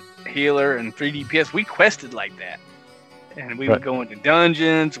tank, a healer, and 3 DPS. We quested like that, and we would go into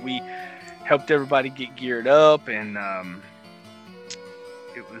dungeons. We helped everybody get geared up, and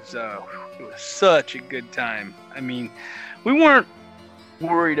it was such a good time. I mean, we weren't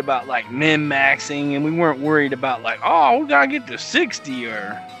worried about like min-maxing, and we weren't worried about like, oh, we gotta get to 60,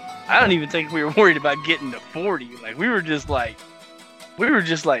 or I don't even think we were worried about getting to 40. Like, we were just like, we were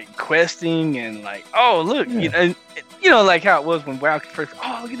just like questing and like, oh look, you know, like how it was when WoW first.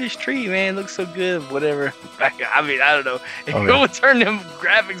 Oh, look at this tree, man, it looks so good. Whatever. I don't know. If you would turn them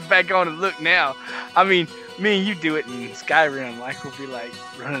graphics back on and look now, I mean, me and you do it in Skyrim, like we'll be like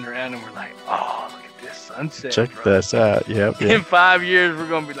running around and we're like, oh, look at this sunset. Check bro. this out. Yep. In 5 years, we're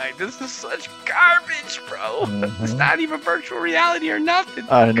gonna be like, this is such garbage, bro. Mm-hmm. It's not even virtual reality or nothing.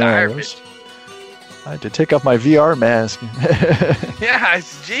 I know. Garbage. I had to take off my VR mask. Yeah,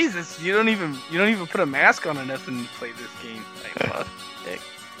 it's Jesus. You don't even put a mask on enough when you play this game. Like, what?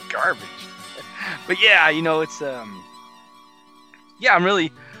 Garbage. But yeah, you know, it's yeah,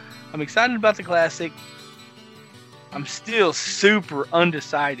 I'm excited about the classic. I'm still super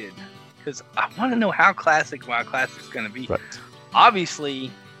undecided because I want to know how WoW Classic's going to be. Right.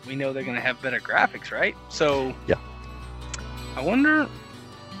 Obviously, we know they're going to have better graphics, right? So yeah, I wonder.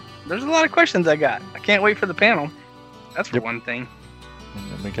 There's a lot of questions I got. I can't wait for the panel. That's for one thing.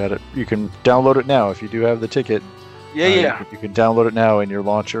 And we got it. You can download it now if you do have the ticket. Yeah. You can download it now in your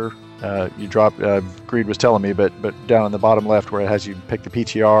launcher. You drop. Greed was telling me, but down in the bottom left where it has you pick the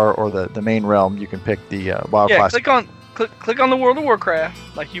PTR or the main realm, you can pick the WoW Classic. Click on the World of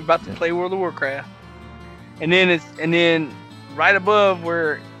Warcraft, like you're about to play World of Warcraft, and then right above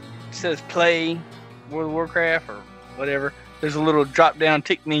where it says play World of Warcraft or whatever. There's a little drop-down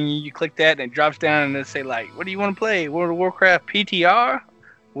tick menu. You click that, and it drops down, and it'll say, like, what do you want to play? World of Warcraft PTR?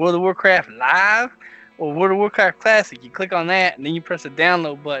 World of Warcraft Live? Or World of Warcraft Classic? You click on that, and then you press the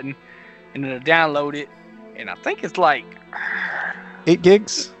download button, and it'll download it. And I think it's like 8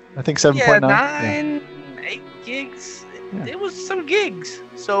 gigs? I think 7.9. 8 gigs. Yeah. It was some gigs.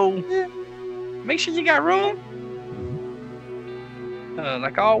 So make sure you got room.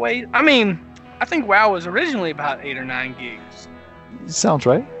 Like always. I mean, I think WoW was originally about 8 or 9 gigs. Sounds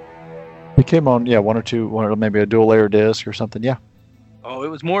right. It came on, 1 or 2, maybe a dual layer disc or something, yeah. Oh, it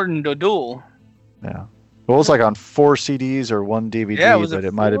was more than the dual. Yeah. Well, it was like on 4 CDs or 1 DVD, but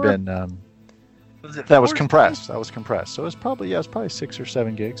it might have been. That was compressed. That was compressed. So it was probably 6 or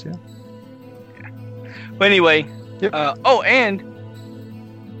 7 gigs, yeah. But anyway, yep. And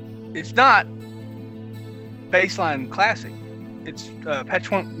it's not baseline classic. It's patch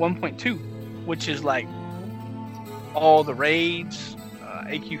 1.2. Which is like all the raids,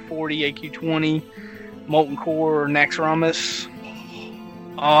 AQ40, AQ20, Molten Core, Naxxramas.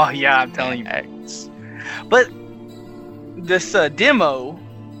 Oh yeah, I'm telling you. But this demo,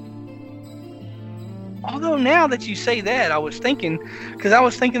 although now that you say that, I was thinking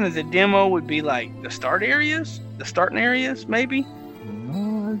that the demo would be like the starting areas, maybe.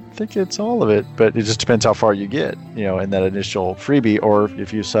 I think it's all of it, but it just depends how far you get, in that initial freebie, or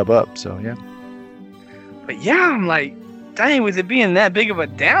if you sub up. So yeah. But yeah, I'm like, dang, with it being that big of a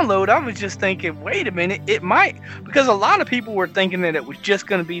download, I was just thinking, wait a minute, it might, because a lot of people were thinking that it was just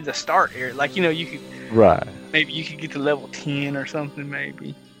going to be the start area. Like, you could, right? Maybe you could get to level 10 or something,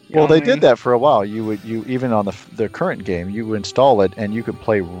 maybe. Well, they did that for a while. You even on the current game, you install it and you could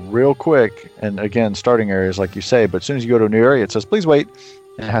play real quick. And again, starting areas, like you say, but as soon as you go to a new area, it says, please wait.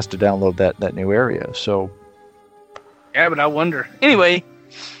 And it has to download that new area. So. Yeah, but I wonder. Anyway,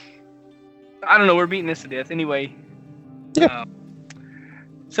 I don't know. We're beating this to death. Anyway. Yeah.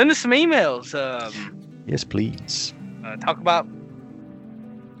 Send us some emails. Yes, please. Talk about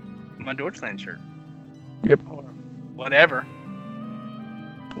my Deutschland shirt. Yep. Or whatever.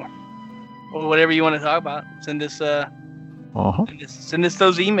 Or whatever you want to talk about. Send us send us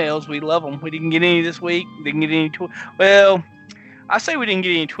those emails. We love them. We didn't get any this week. Didn't get any well, I say we didn't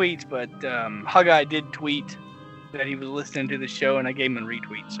get any tweets, but Huggai did tweet that he was listening to the show, and I gave him a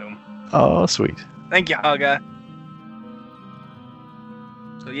retweet. So. Oh, sweet. Thank you, Huggai.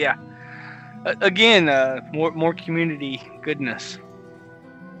 So yeah. Again, more community goodness.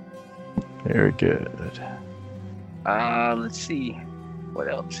 Very good. Let's see. What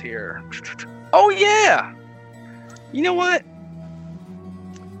else here? Oh, yeah! You know what?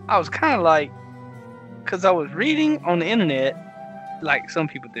 I was kind of like... Because I was reading on the internet, like some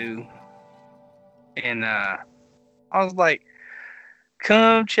people do. And I was like,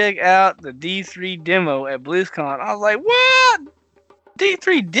 come check out the D3 demo at BlizzCon. I was like, what?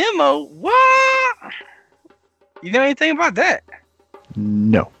 D3 demo? What? You know anything about that?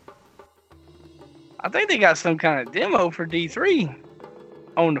 No. I think they got some kind of demo for D3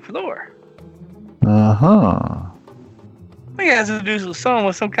 on the floor. Uh-huh. I think it has to do with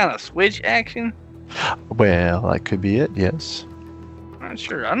some kind of switch action. Well, that could be it, yes. I'm not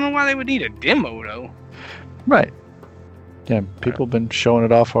sure. I don't know why they would need a demo, though. Right. Yeah, people have been showing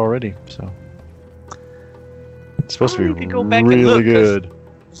it off already, so. It's supposed to be really good.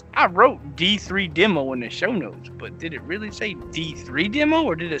 I wrote D3 demo in the show notes, but did it really say D3 demo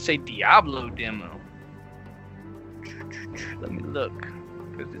or did it say Diablo demo? Let me look,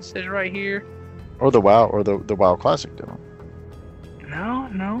 because it says right here. Or the WoW, or the WoW Classic demo.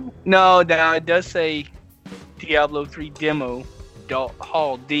 No. It does say Diablo 3 demo,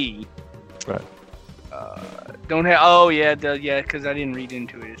 Hall D. Right. Don't have. Oh yeah, because I didn't read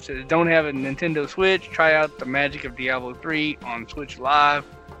into it. It says don't have a Nintendo Switch. Try out the magic of Diablo 3 on Switch Live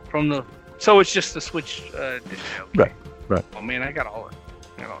from the. So it's just the Switch. Okay. Right. Oh man, I got all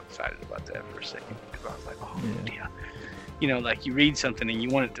excited about that for a second because I was like, oh yeah. You know, like you read something and you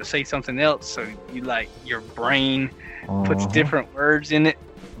want it to say something else, so you like your brain puts different words in it,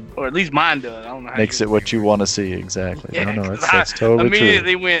 or at least mine does. I don't know how makes it what you want to see exactly. Yeah, no, that's totally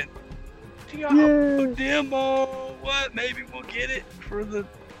immediately true. went. Diablo demo. What? Maybe we'll get it for the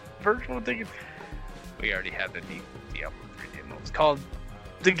virtual ticket. We already have the Diablo 3 demo. It's called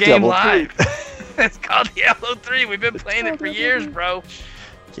The Game Diablo Live. It's called Diablo 3. We've been playing it for years, bro.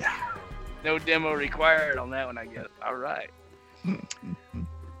 Yeah. No demo required on that one, I guess. All right.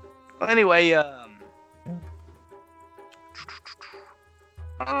 Well, anyway,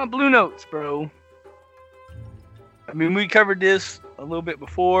 Blue Notes, bro. I mean, we covered this a little bit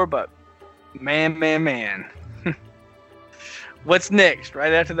before, but man. What's next?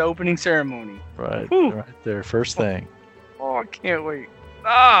 Right after the opening ceremony. Right. Whew. Right there. First thing. Oh, I can't wait.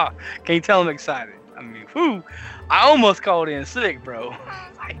 Can you tell I'm excited? I mean, I almost called in sick, bro.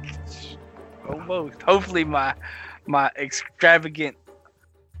 Like, almost. Hopefully my extravagant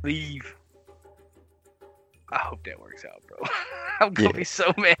leave. I hope that works out, bro. I'm gonna be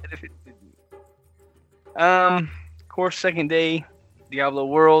so mad if it didn't. Of course, second day, Diablo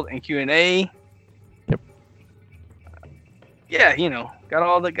World and Q&A. Yep. Yeah, got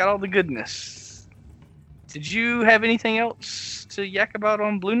all the goodness. Did you have anything else to yak about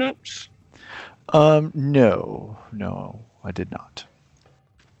on Blue Notes? No, I did not.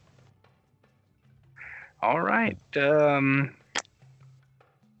 All right. You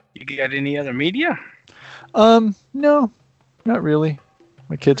got any other media? No, not really.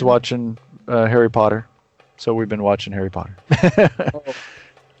 My kid's watching Harry Potter, so we've been watching Harry Potter.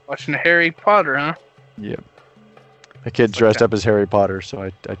 Watching Harry Potter, huh? Yep. My kid's dressed up as Harry Potter, so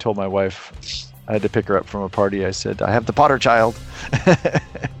I told my wife I had to pick her up from a party. I said, I have the Potter child.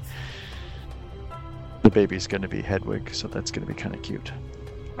 The baby's going to be Hedwig, so that's going to be kind of cute.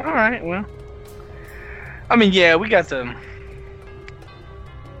 All right, well. I mean, yeah, we got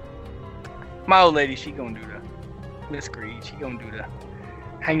my old lady, she gonna do the Miss Greed. She gonna do the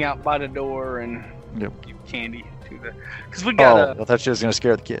hang out by the door and give candy to the. Because we got I thought she was gonna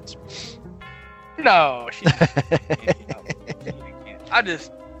scare the kids. No, she.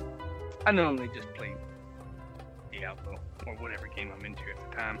 I normally just play Diablo or whatever game I'm into at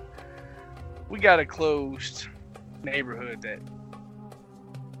the time. We got a closed neighborhood that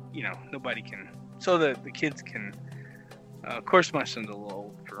nobody can. So that the kids can. Of course, my son's a little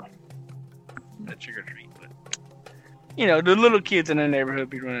old for that trick or treat, but the little kids in the neighborhood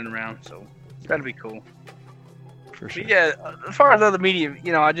be running around, so that'll be cool. For sure. But yeah, as far as other media,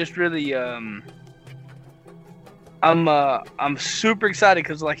 I just really I'm super excited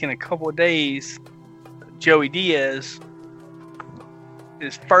because like in a couple of days, Joey Diaz,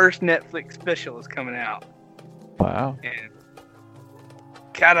 his first Netflix special is coming out. Wow. And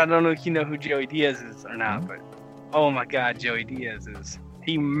God, I don't know if you know who Joey Diaz is or not, but oh my God, Joey Diaz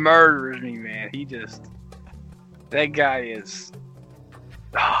he murders me, man. That guy is,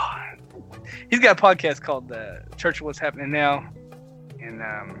 he's got a podcast called Church of What's Happening Now. And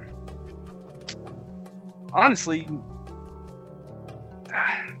honestly,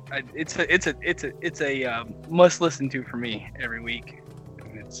 it's a must listen to for me every week.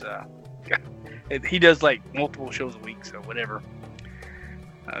 And he does like multiple shows a week, so whatever.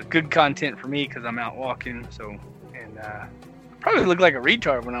 Good content for me because I'm out walking. So probably look like a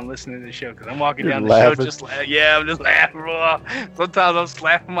retard when I'm listening to the show because I'm walking down the show just I'm just laughing. Sometimes I'm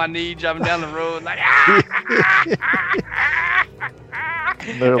slapping my knee, driving down the road like.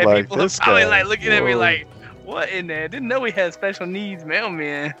 They're and like, people this are probably guy, like looking at me like, what in there? Didn't know he had special needs,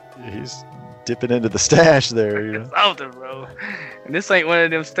 mailman. He's dipping into the stash there, Something, bro. And this ain't one of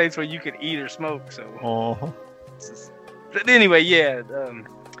them states where you can eat or smoke, so. But anyway, yeah.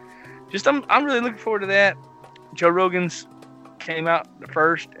 I'm really looking forward to that. Joe Rogan's came out the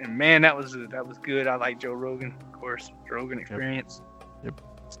first, and man, that was good. I like Joe Rogan, of course. Rogan Experience. Yep.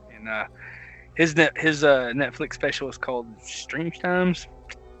 And his Netflix special is called Strange Times.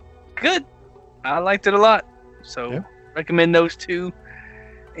 Good. I liked it a lot. So recommend those two.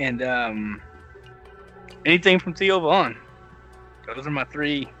 And anything from Theo Vaughn. those are my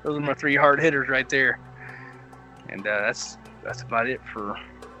three hard hitters right there. And that's about it for.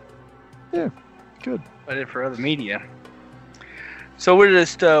 Yeah, good. About it for other media. So we're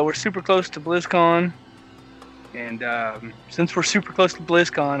super close to BlizzCon, and since we're super close to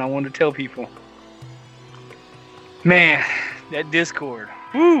BlizzCon, I wanted to tell people, man, that Discord,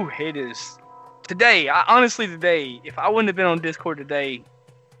 woo, it is. Today, if I wouldn't have been on Discord today,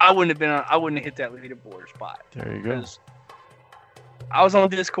 I wouldn't have hit that leaderboard spot. There you go. I was on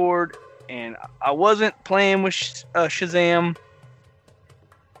Discord and I wasn't playing with Shazam,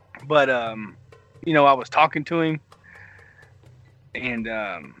 but I was talking to him, and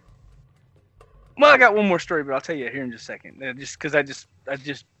I got one more story, but I'll tell you here in just a second. Just because I just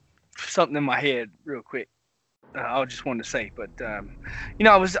something in my head real quick. I just wanted to say, but I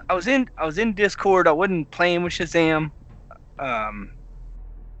was in Discord. I wasn't playing with Shazam,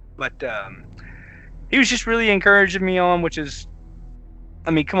 but he was just really encouraging me on, which is,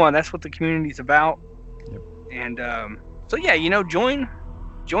 I mean, come on, that's what the community's about. Yep. And so yeah, join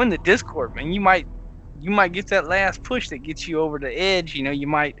the Discord, man. You might get that last push that gets you over the edge. You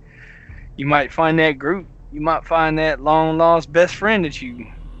might find that group. You might find that long lost best friend that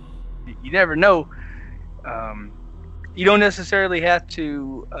you never know. You don't necessarily have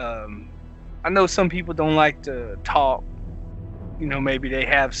to. I know some people don't like to talk. Maybe they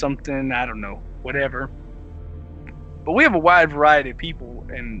have something, I don't know, whatever. But we have a wide variety of people,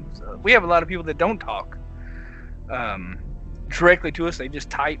 and we have a lot of people that don't talk directly to us. They just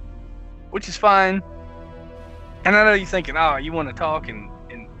type, which is fine. And I know you're thinking, oh, you want to talk and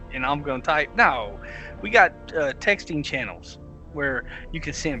I'm going to type. No, we got texting channels where you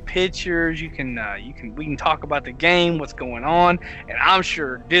can send pictures, we can talk about the game, what's going on, and I'm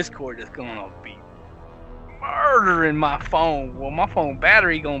sure Discord is going to be murdering my phone. Well, my phone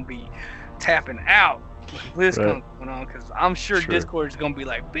battery going to be tapping out with BlizzCon going on, because I'm sure Discord is going to be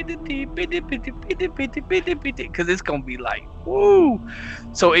like because it's going to be like woo.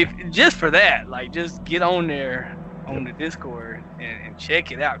 So if just for that, like, just get on there on the Discord and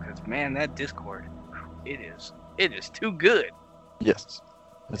check it out, because man, that Discord, it is too good. Yes.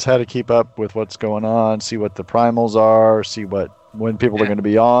 It's how to keep up with what's going on, see what the primals are, see when people are going to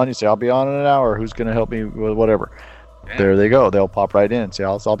be on. You say, I'll be on in an hour. Who's going to help me with whatever? Yeah. There they go. They'll pop right in. Say,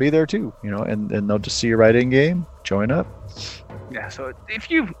 I'll be there too. And they'll just see you right in game. Join up. Yeah. So if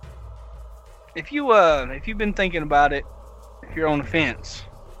you've been thinking about it, if you're on the fence,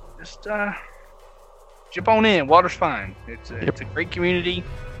 just jump on in. Water's fine. It's a great community.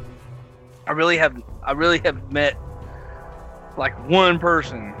 I really have met like one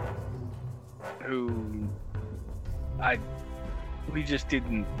person who we just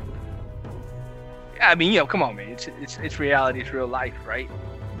didn't. I mean, come on, man. It's reality. It's real life, right?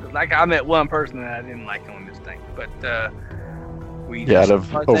 Like, I met one person that I didn't like on this thing, but out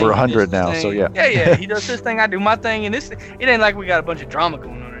of over 100 now. So yeah. Yeah. He does this thing, I do my thing, and it ain't like we got a bunch of drama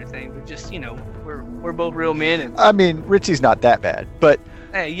going on or anything. But just we're both real men. And I mean, Richie's not that bad, but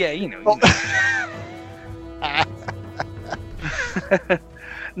hey, yeah,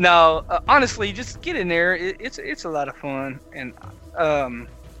 No, honestly, just get in there. It's a lot of fun, and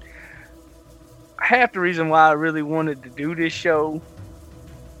half the reason why I really wanted to do this show,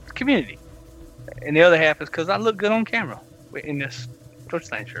 community, and the other half is because I look good on camera in this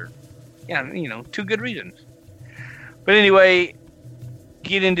Torchline shirt. Yeah, two good reasons. But anyway,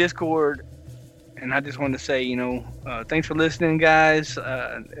 get in Discord. And I just wanted to say, thanks for listening, guys.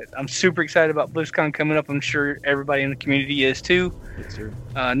 I'm super excited about BlizzCon coming up. I'm sure everybody in the community is too. Yes, sir.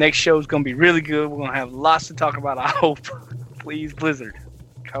 Next show is going to be really good. We're going to have lots to talk about, I hope. Please, Blizzard.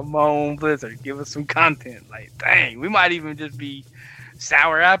 Come on, Blizzard. Give us some content. Like, dang, we might even just be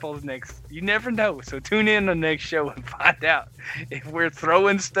sour apples next. You never know. So tune in on the next show and find out if we're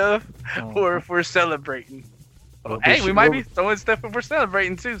throwing stuff or if we're celebrating. Well, hey, we might be throwing stuff if we're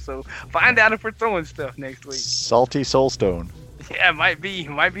celebrating too, so find out if we're throwing stuff next week. Salty Soulstone. Yeah, it might be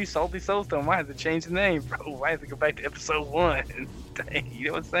Salty Soulstone. Might have to change the name, bro. Might have to go back to episode 1. Dang, you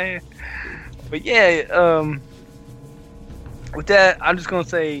know what I'm saying? But yeah, with that, I'm just gonna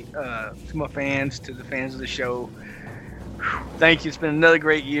say to my fans, to the fans of the show, thank you. It's been another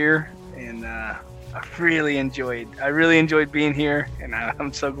great year, and I really enjoyed being here, and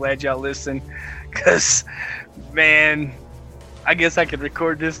I'm so glad y'all listen, because man, I guess I could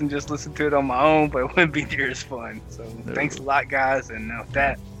record this and just listen to it on my own, but it wouldn't be near as fun. So thanks a lot, guys, and with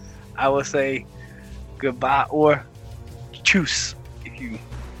that, I will say goodbye or choose if you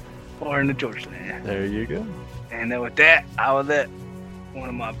are in the Georgia land. There you go. And then with that, I will let one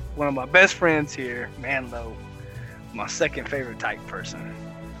of my best friends here, Manlo, my second favorite type person,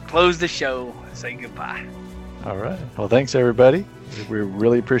 close the show and say goodbye. All right. Well, thanks everybody. We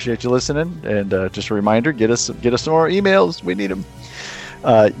really appreciate you listening. And just a reminder, get us some more emails. We need them.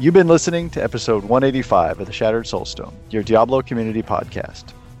 You've been listening to episode 185 of the Shattered Soulstone, your Diablo community podcast.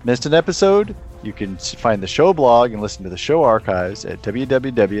 Missed an episode? You can find the show blog and listen to the show archives at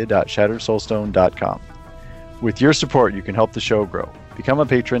www.shatteredsoulstone.com. With your support, you can help the show grow. Become a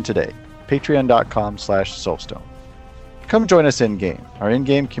patron today. Patreon.com/Soulstone. Come join us in-game. Our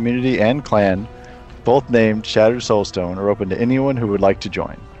in-game community and clan, both named Shattered Soulstone, are open to anyone who would like to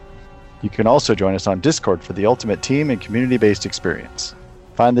join. You can also join us on Discord for the ultimate team and community-based experience.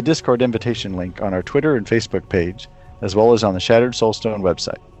 Find the Discord invitation link on our Twitter and Facebook page, as well as on the Shattered Soulstone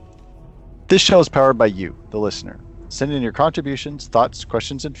website. This show is powered by you, the listener. Send in your contributions, thoughts,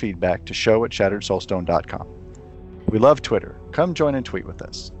 questions, and feedback to show@shatteredsoulstone.com. We love Twitter. Come join and tweet with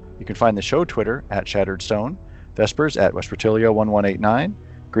us. You can find the show Twitter @ShatteredStone, Vespers @Westpertilio1189,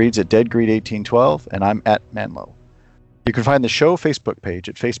 Greeds @DeadGreed1812, and I'm @Manlow. You can find the show Facebook page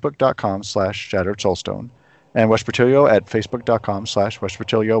at facebook.com/ShatteredSoulstone and Westpertilio at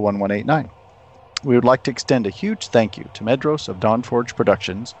facebook.com/Westpertilio1189. We would like to extend a huge thank you to Medros of Dawnforge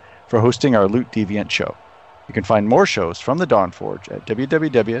Productions for hosting our Loot Deviant show. You can find more shows from the Dawnforge at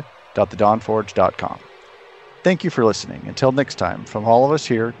www.thedawnforge.com. Thank you for listening. Until next time, from all of us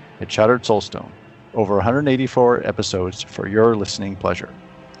here at Shattered Soulstone, over 184 episodes for your listening pleasure.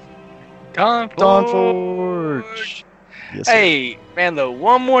 Dawnforge! Yes, hey, Manlo,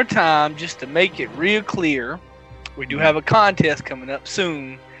 one more time, just to make it real clear, we do have a contest coming up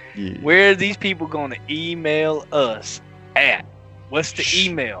soon. Yeah. Where are these people going to email us at? What's the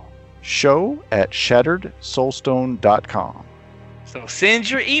email? show@shatteredsoulstone.com. So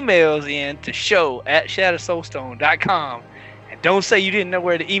send your emails in to show@shatteredsoulstone.com. And don't say you didn't know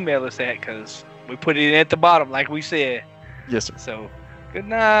where to email us at, because we put it in at the bottom like we said. Yes, sir. So, good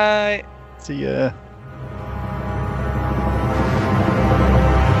night. See ya.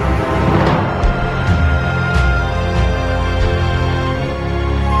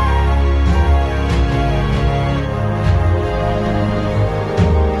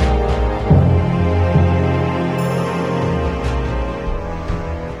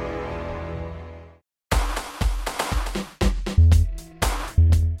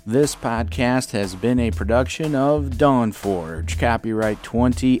 This podcast has been a production of Dawnforge, copyright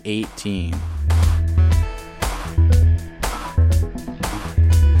 2018.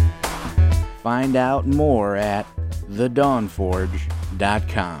 Find out more at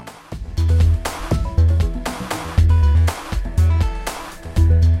thedawnforge.com.